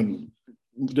even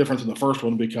different than the first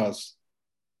one because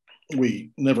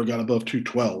we never got above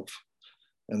 212.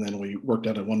 And then we worked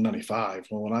out at 195.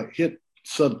 Well, when I hit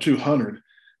sub 200,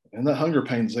 and that hunger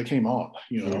pains, they came on,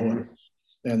 mm-hmm.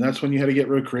 And that's when you had to get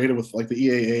real creative with like the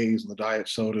EAAs and the diet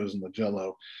sodas and the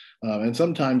Jell-O. And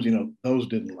sometimes, those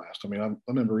didn't last. I mean, I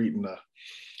remember eating a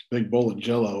big bowl of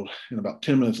Jell-O, and about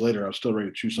 10 minutes later, I was still ready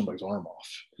to chew somebody's arm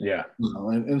off. Yeah.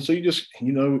 And so you just,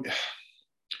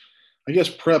 I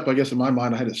guess in my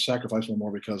mind, I had to sacrifice a little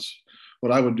more, because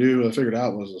what I would do, I figured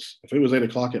out, was if it was 8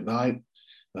 o'clock at night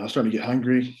And I was starting to get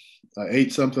hungry. I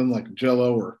ate something like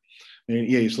Jello or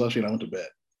a slushy, and I went to bed.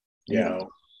 You Yeah. know,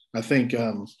 I think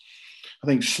I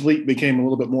think sleep became a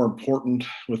little bit more important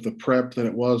with the prep than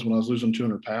it was when I was losing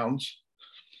 200 pounds.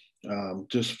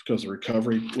 Just because the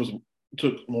recovery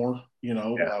took more. You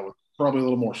know, Yeah. I was probably a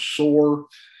little more sore.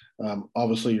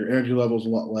 Obviously, your energy level is a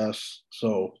lot less.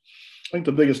 So I think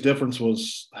the biggest difference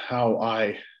was how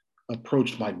I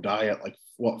approached my diet, like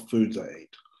what foods I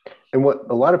ate. And what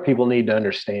a lot of people need to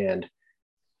understand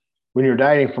when you're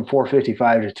dieting from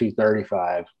 455 to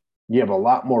 235, you have a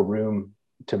lot more room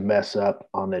to mess up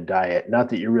on the diet. Not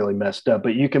that you're really messed up,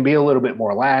 but you can be a little bit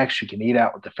more lax. You can eat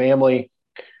out with the family.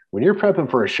 When you're prepping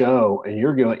for a show and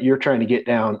you're trying to get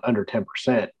down under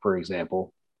 10%, for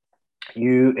example,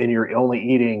 you're only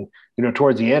eating,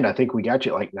 towards the end, I think we got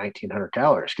you at like 1900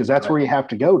 calories because that's Right. where you have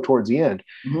to go towards the end.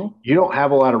 Mm-hmm. You don't have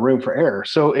a lot of room for error.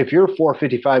 So if you're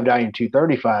 455 dieting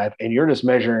 235 and you're just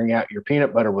measuring out your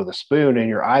peanut butter with a spoon and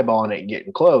you're eyeballing it and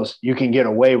getting close, you can get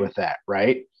away with that,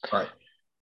 right? Right.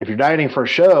 If you're dieting for a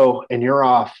show and you're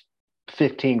off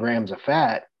 15 grams of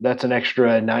fat, that's an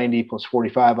extra 90 plus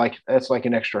 45. That's like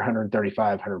an extra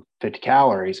 135, 150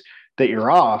 calories that you're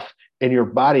off. And your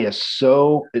body is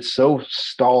it's so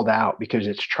stalled out because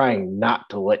it's trying not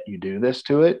to let you do this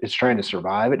to it. It's trying to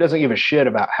survive. It doesn't give a shit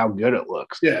about how good it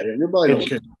looks. Yeah, your body don't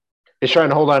care. It's trying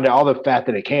to hold on to all the fat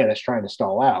that it can. It's trying to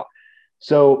stall out.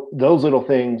 So those little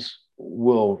things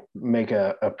will make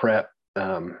a prep.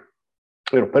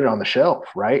 It'll put it on the shelf,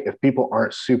 right? If people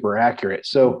aren't super accurate.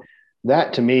 So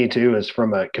that to me too is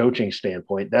from a coaching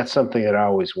standpoint. That's something that I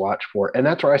always watch for. And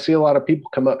that's where I see a lot of people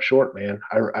come up short, man.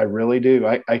 I really do.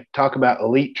 I talk about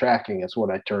elite tracking is what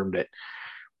I termed it.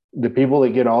 The people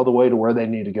that get all the way to where they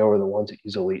need to go are the ones that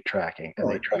use elite tracking and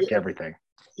they track everything.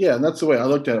 Yeah, and that's the way I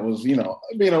looked at it was,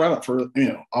 being around it for,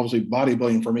 obviously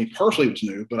bodybuilding for me personally was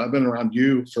new, but I've been around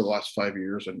you for the last 5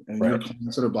 years and Right. you're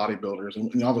considered bodybuilders.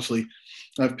 And obviously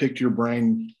I've picked your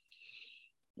brain,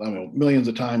 I don't know, millions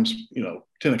of times,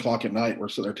 10 o'clock at night, we're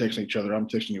sitting there texting each other. I'm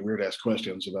texting you weird ass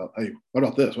questions about, hey, what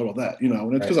about this? What about that?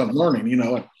 And it's because I'm learning,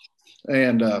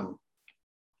 and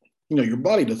your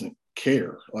body doesn't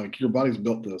care. Like your body's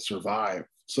built to survive.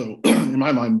 So in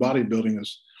my mind, bodybuilding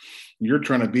is you're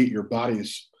trying to beat your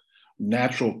body's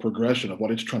natural progression of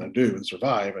what it's trying to do and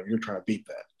survive, and you're trying to beat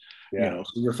that. Yeah.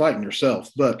 So you're fighting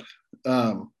yourself. But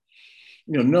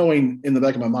knowing in the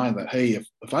back of my mind that, hey,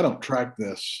 if I don't track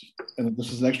this and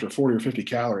this is an extra 40 or 50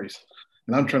 calories,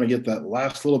 and I'm trying to get that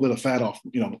last little bit of fat off,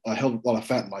 I held a lot of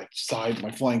fat in my side, my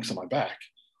flanks, and my back,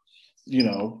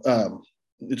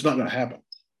 it's not going to happen.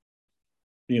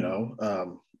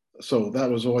 So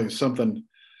that was always something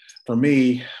for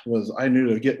me was I knew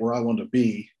to get where I wanted to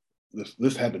be,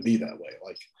 this had to be that way.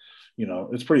 Like,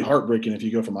 it's pretty heartbreaking if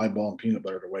you go from eyeball and peanut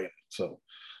butter to weighing it. So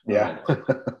yeah.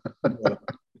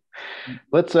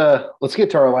 Let's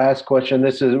get to our last question.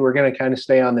 We're going to kind of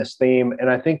stay on this theme. And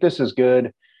I think this is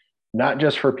good, not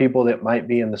just for people that might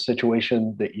be in the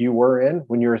situation that you were in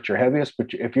when you're at your heaviest,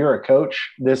 but if you're a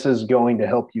coach, this is going to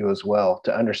help you as well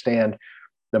to understand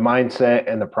the mindset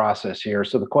and the process here.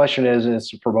 So the question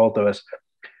is for both of us,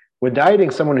 with dieting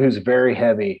someone who's very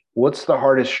heavy, what's the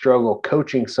hardest struggle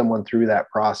coaching someone through that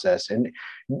process? And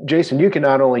Jason, you can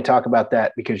not only talk about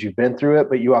that because you've been through it,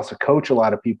 but you also coach a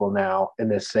lot of people now in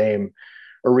this same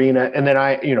arena. And then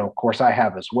of course I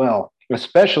have as well,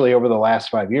 especially over the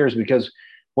last 5 years, because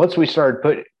once we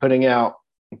started putting out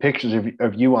pictures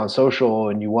of you on social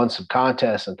and you won some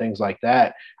contests and things like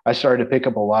that, I started to pick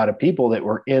up a lot of people that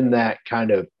were in that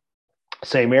kind of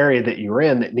same area that you were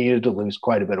in that needed to lose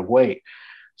quite a bit of weight.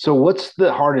 So what's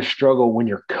the hardest struggle when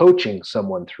you're coaching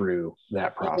someone through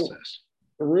that process?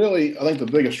 Really, I think the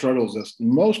biggest struggle is this.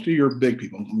 Most of your big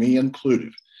people, me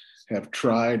included, have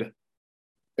tried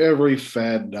every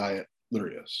fad diet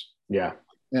there is. Yeah.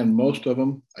 And most of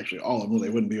them, actually all of them, they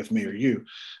wouldn't be with me or you,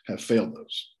 have failed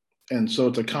those. And so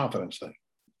it's a confidence thing.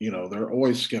 They're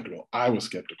always skeptical. I was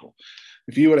skeptical.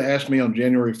 If you would have asked me on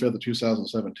January 5th of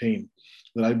 2017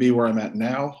 that I'd be where I'm at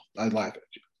now, I'd laugh at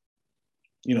you.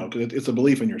 Because it's a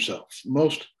belief in yourself.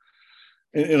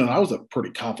 And I was a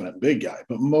pretty confident big guy,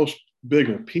 but most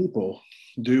bigger people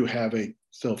do have a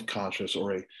self-conscious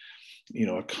or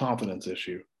a confidence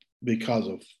issue because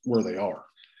of where they are,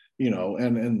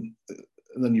 and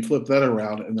then you flip that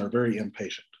around and they're very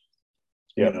impatient.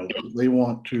 Yep. They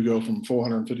want to go from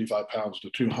 455 pounds to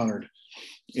 200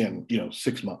 in,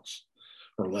 6 months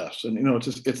or less. And,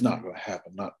 it's not going to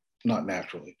happen, not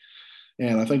naturally.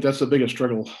 And I think that's the biggest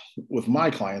struggle with my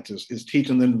clients is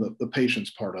teaching them the patience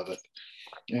part of it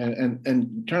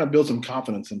and trying to build some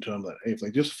confidence into them that, hey, if they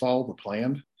just follow the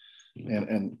plan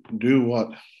and do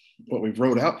what we've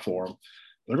wrote out for them,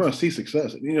 they're going to see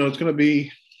success. It's going to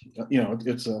be,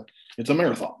 it's a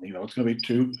marathon. It's going to be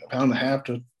 2.5 pounds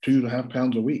to 2.5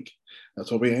 pounds a week.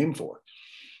 That's what we aim for.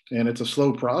 And it's a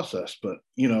slow process, but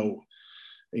you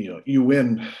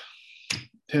win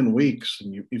 10 weeks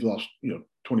and you've lost,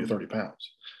 20 or 30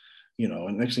 pounds,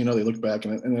 and next thing you know, they look back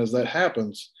and as that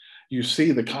happens, you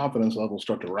see the confidence level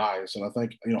start to rise. And I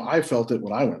think, I felt it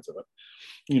when I went through it.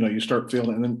 You start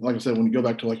feeling, and then, like I said, when you go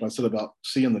back to, like I said, about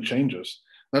seeing the changes,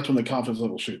 that's when the confidence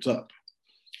level shoots up.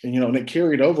 And it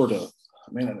carried over to,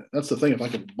 man, that's the thing. If I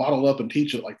could bottle up and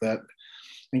teach it like that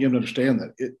and get them to understand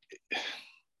that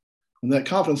when that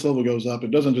confidence level goes up,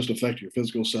 it doesn't just affect your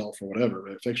physical self or whatever,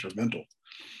 it affects your mental,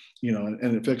 and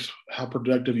it affects how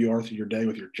productive you are through your day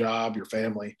with your job, your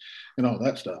family, and all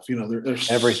that stuff.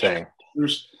 There's Everything.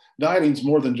 There's dieting's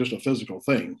more than just a physical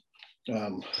thing.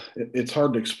 It's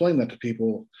hard to explain that to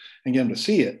people and get them to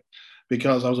see it,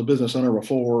 because I was a business owner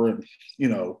before and,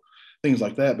 things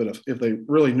like that. But if they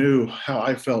really knew how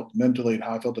I felt mentally and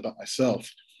how I felt about myself,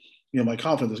 my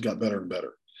confidence got better and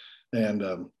better. And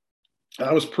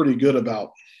I was pretty good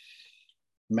about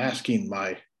masking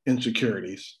my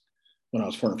insecurities when I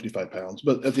was 455 pounds.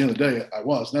 But at the end of the day, I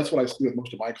was. And that's what I see with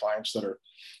most of my clients that are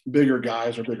bigger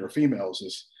guys or bigger females,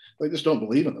 is they just don't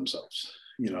believe in themselves,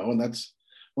 and that's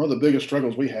one of the biggest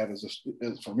struggles we have is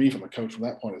for me, from a coach from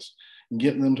that point, is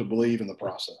getting them to believe in the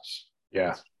process.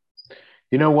 Yeah.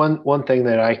 One thing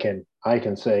that I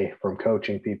can say from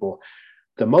coaching people,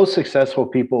 the most successful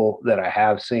people that I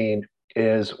have seen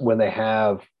is when they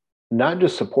have not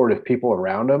just supportive people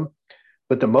around them,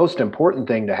 but the most important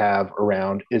thing to have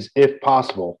around is, if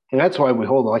possible. And that's why we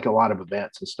hold like a lot of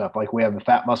events and stuff. Like we have the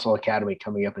Fat Muscle Academy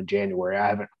coming up in January. I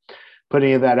haven't put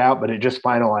any of that out, but it just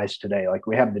finalized today. Like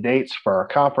we have the dates for our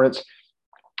conference,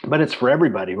 but it's for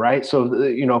everybody, right? So,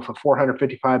 if a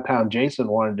 455-pound Jason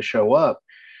wanted to show up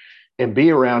and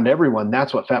be around everyone,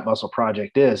 that's what Fat Muscle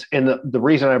Project is. And the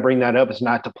reason I bring that up is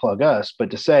not to plug us,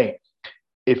 but to say,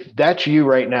 if that's you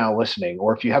right now listening,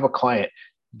 or if you have a client,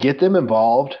 get them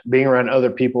involved being around other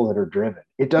people that are driven.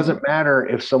 It doesn't matter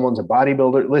if someone's a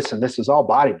bodybuilder. Listen, this is all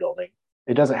bodybuilding.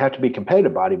 It doesn't have to be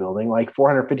competitive bodybuilding. Like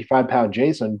 455-pound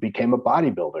Jason became a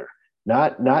bodybuilder,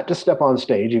 not to step on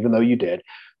stage, even though you did,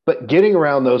 but getting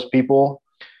around those people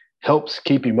helps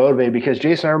keep you motivated. Because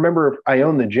Jason, I remember I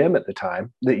owned the gym at the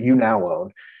time that you now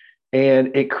own,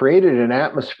 and it created an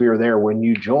atmosphere there when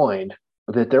you joined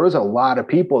that there was a lot of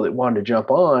people that wanted to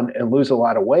jump on and lose a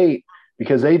lot of weight,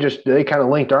 because they kind of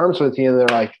linked arms with you and they're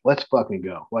like, let's fucking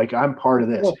go. Like, I'm part of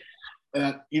this. Well,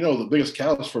 and one of the biggest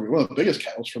catalysts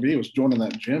for me was joining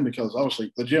that gym, because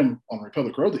obviously the gym on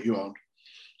Republic Road that you owned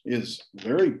is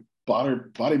very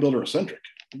bodybuilder eccentric,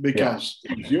 because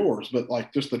it's yours, but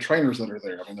like just the trainers that are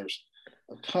there. I mean, there's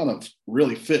a ton of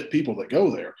really fit people that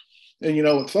go there. And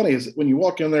what's funny is that when you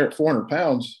walk in there at 400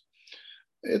 pounds,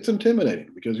 it's intimidating,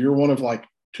 because you're one of like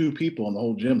 2 people in the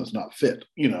whole gym that's not fit,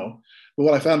 But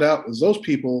what I found out is those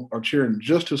people are cheering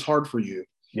just as hard for you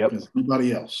as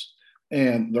anybody else.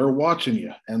 And they're watching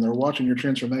you, and they're watching your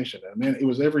transformation. And man, it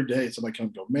was every day somebody come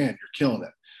and go, man, you're killing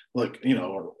it. Look,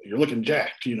 or you're looking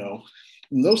jacked,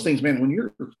 And those things, man, when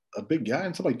you're a big guy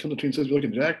and somebody comes up to you and says you're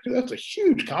looking jacked, dude, that's a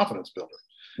huge confidence builder.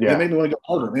 Yeah. It made me want to go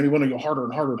harder. Maybe want to go harder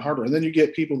and harder and harder. And then you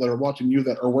get people that are watching you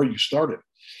that are where you started.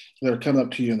 They're coming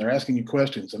up to you and they're asking you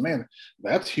questions. And man,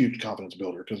 that's a huge confidence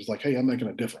builder, because it's like, hey, I'm making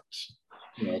a difference.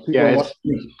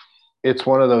 It's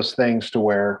one of those things to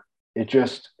where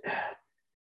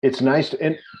it's nice to,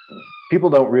 and people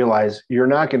don't realize you're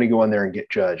not going to go in there and get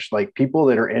judged. Like people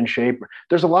that are in shape,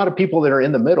 there's a lot of people that are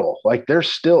in the middle. Like they're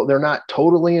not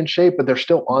totally in shape, but they're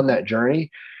still on that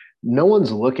journey. No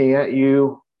one's looking at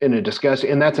you in a disgusting,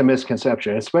 and that's a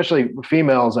misconception, especially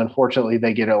females. Unfortunately,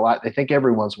 they get a lot. They think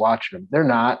everyone's watching them. They're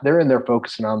not. They're in there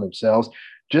focusing on themselves.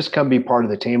 Just come be part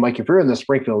of the team. Like if you're in the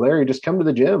Springfield area, just come to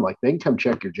the gym. Like they can come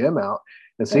check your gym out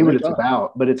and see what it's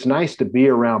about. But it's nice to be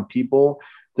around people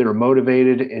that are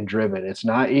motivated and driven. It's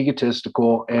not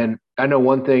egotistical. And I know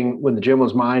one thing, when the gym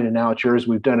was mine and now it's yours,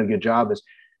 we've done a good job, is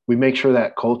we make sure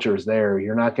that culture is there.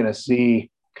 You're not going to see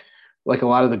like a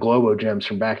lot of the Globo gyms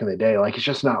from back in the day. Like it's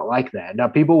just not like that. Now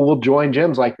people will join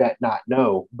gyms like that, not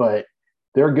know, but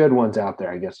there are good ones out there,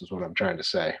 I guess is what I'm trying to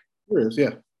say. There is,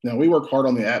 yeah. Now we work hard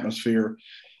on the atmosphere,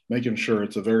 making sure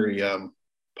it's a very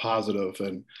positive,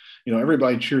 and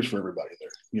everybody cheers for everybody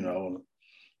there.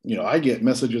 I get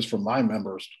messages from my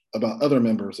members about other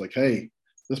members like, hey,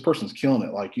 this person's killing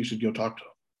it. Like you should go talk to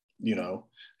them,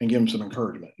 and give them some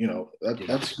encouragement.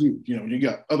 That's huge. You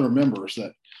got other members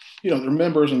that, they're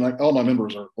members, and like all my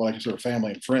members are what I consider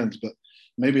family and friends, but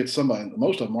maybe it's somebody,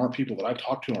 most of them aren't people that I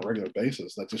talk to on a regular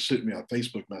basis that just shoot me a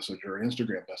Facebook message or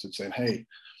Instagram message saying, hey,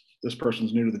 this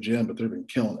person's new to the gym, but they've been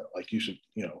killing it. Like you should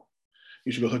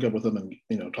go hook up with them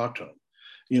and, talk to them,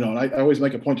 and I always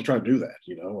make a point to try to do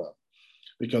that,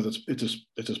 because it's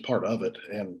just part of it.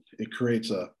 And it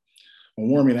creates a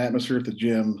warming atmosphere at the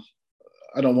gym.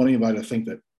 I don't want anybody to think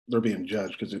that they're being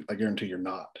judged, because I guarantee you're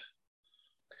not.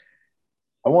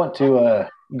 I want to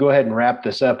go ahead and wrap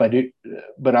this up. I do,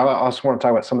 but I also want to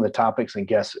talk about some of the topics and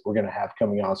guests that we're going to have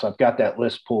coming on. So I've got that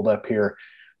list pulled up here.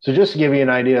 So just to give you an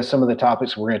idea of some of the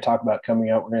topics we're going to talk about coming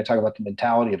up, we're going to talk about the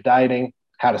mentality of dieting,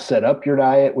 how to set up your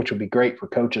diet, which will be great for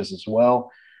coaches as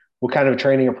well. What kind of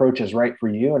training approach is right for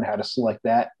you and how to select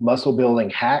that, muscle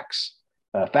building hacks,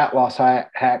 fat loss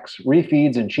hacks,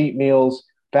 refeeds and cheat meals,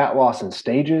 fat loss in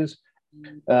stages,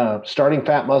 starting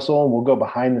fat muscle, and we'll go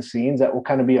behind the scenes. That will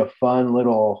kind of be a fun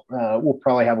little, we'll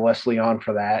probably have Leslie on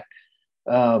for that.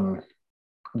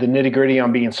 The nitty gritty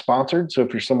on being sponsored. So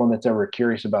if you're someone that's ever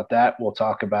curious about that, we'll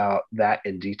talk about that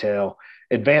in detail.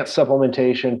 Advanced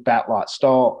supplementation, fat loss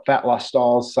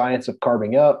stalls, science of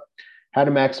carving up, how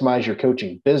to maximize your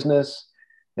coaching business.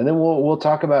 And then we'll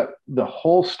talk about the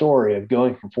whole story of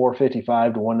going from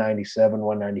 455 to 197,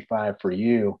 195 for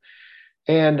you.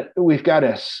 And we've got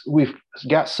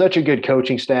such a good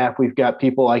coaching staff. We've got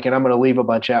people like, and I'm going to leave a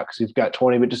bunch out because we've got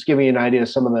 20, but just giving you an idea of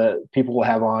some of the people we'll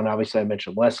have on. Obviously, I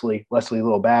mentioned Leslie,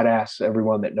 little badass,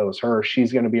 everyone that knows her.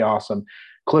 She's going to be awesome.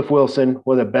 Cliff Wilson,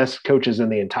 one of the best coaches in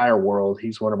the entire world.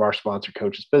 He's one of our sponsor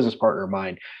coaches, business partner of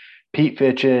mine. Pete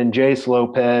Fitchin, Jace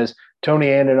Lopez, Tony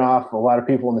Andanoff. A lot of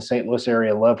people in the St. Louis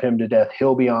area love him to death.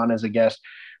 He'll be on as a guest.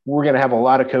 We're going to have a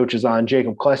lot of coaches on.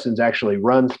 Jacob Klessens actually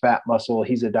runs Fat Muscle.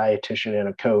 He's a dietitian and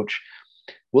a coach.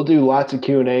 We'll do lots of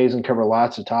Q&As and cover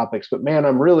lots of topics. But, man,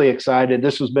 I'm really excited.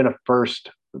 This has been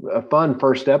a fun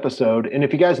first episode. And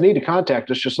if you guys need to contact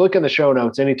us, just look in the show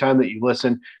notes anytime that you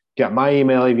listen. You got my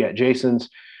email. You've got Jason's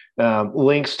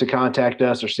links to contact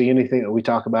us or see anything that we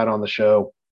talk about on the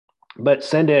show. But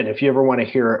send in. If you ever want to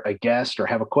hear a guest or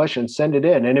have a question, send it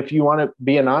in. And if you want to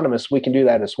be anonymous, we can do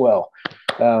that as well.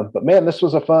 But man, this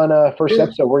was a fun first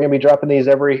episode. We're going to be dropping these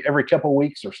every couple of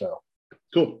weeks or so.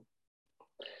 Cool.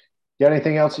 Got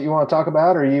anything else that you want to talk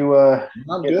about, or you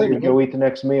I'm good. To go eat the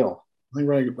next meal? I'm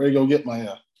ready to go get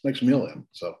my next meal in.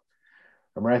 So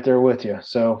I'm right there with you.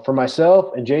 So for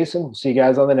myself and Jason, we'll see you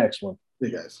guys on the next one. See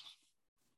you guys.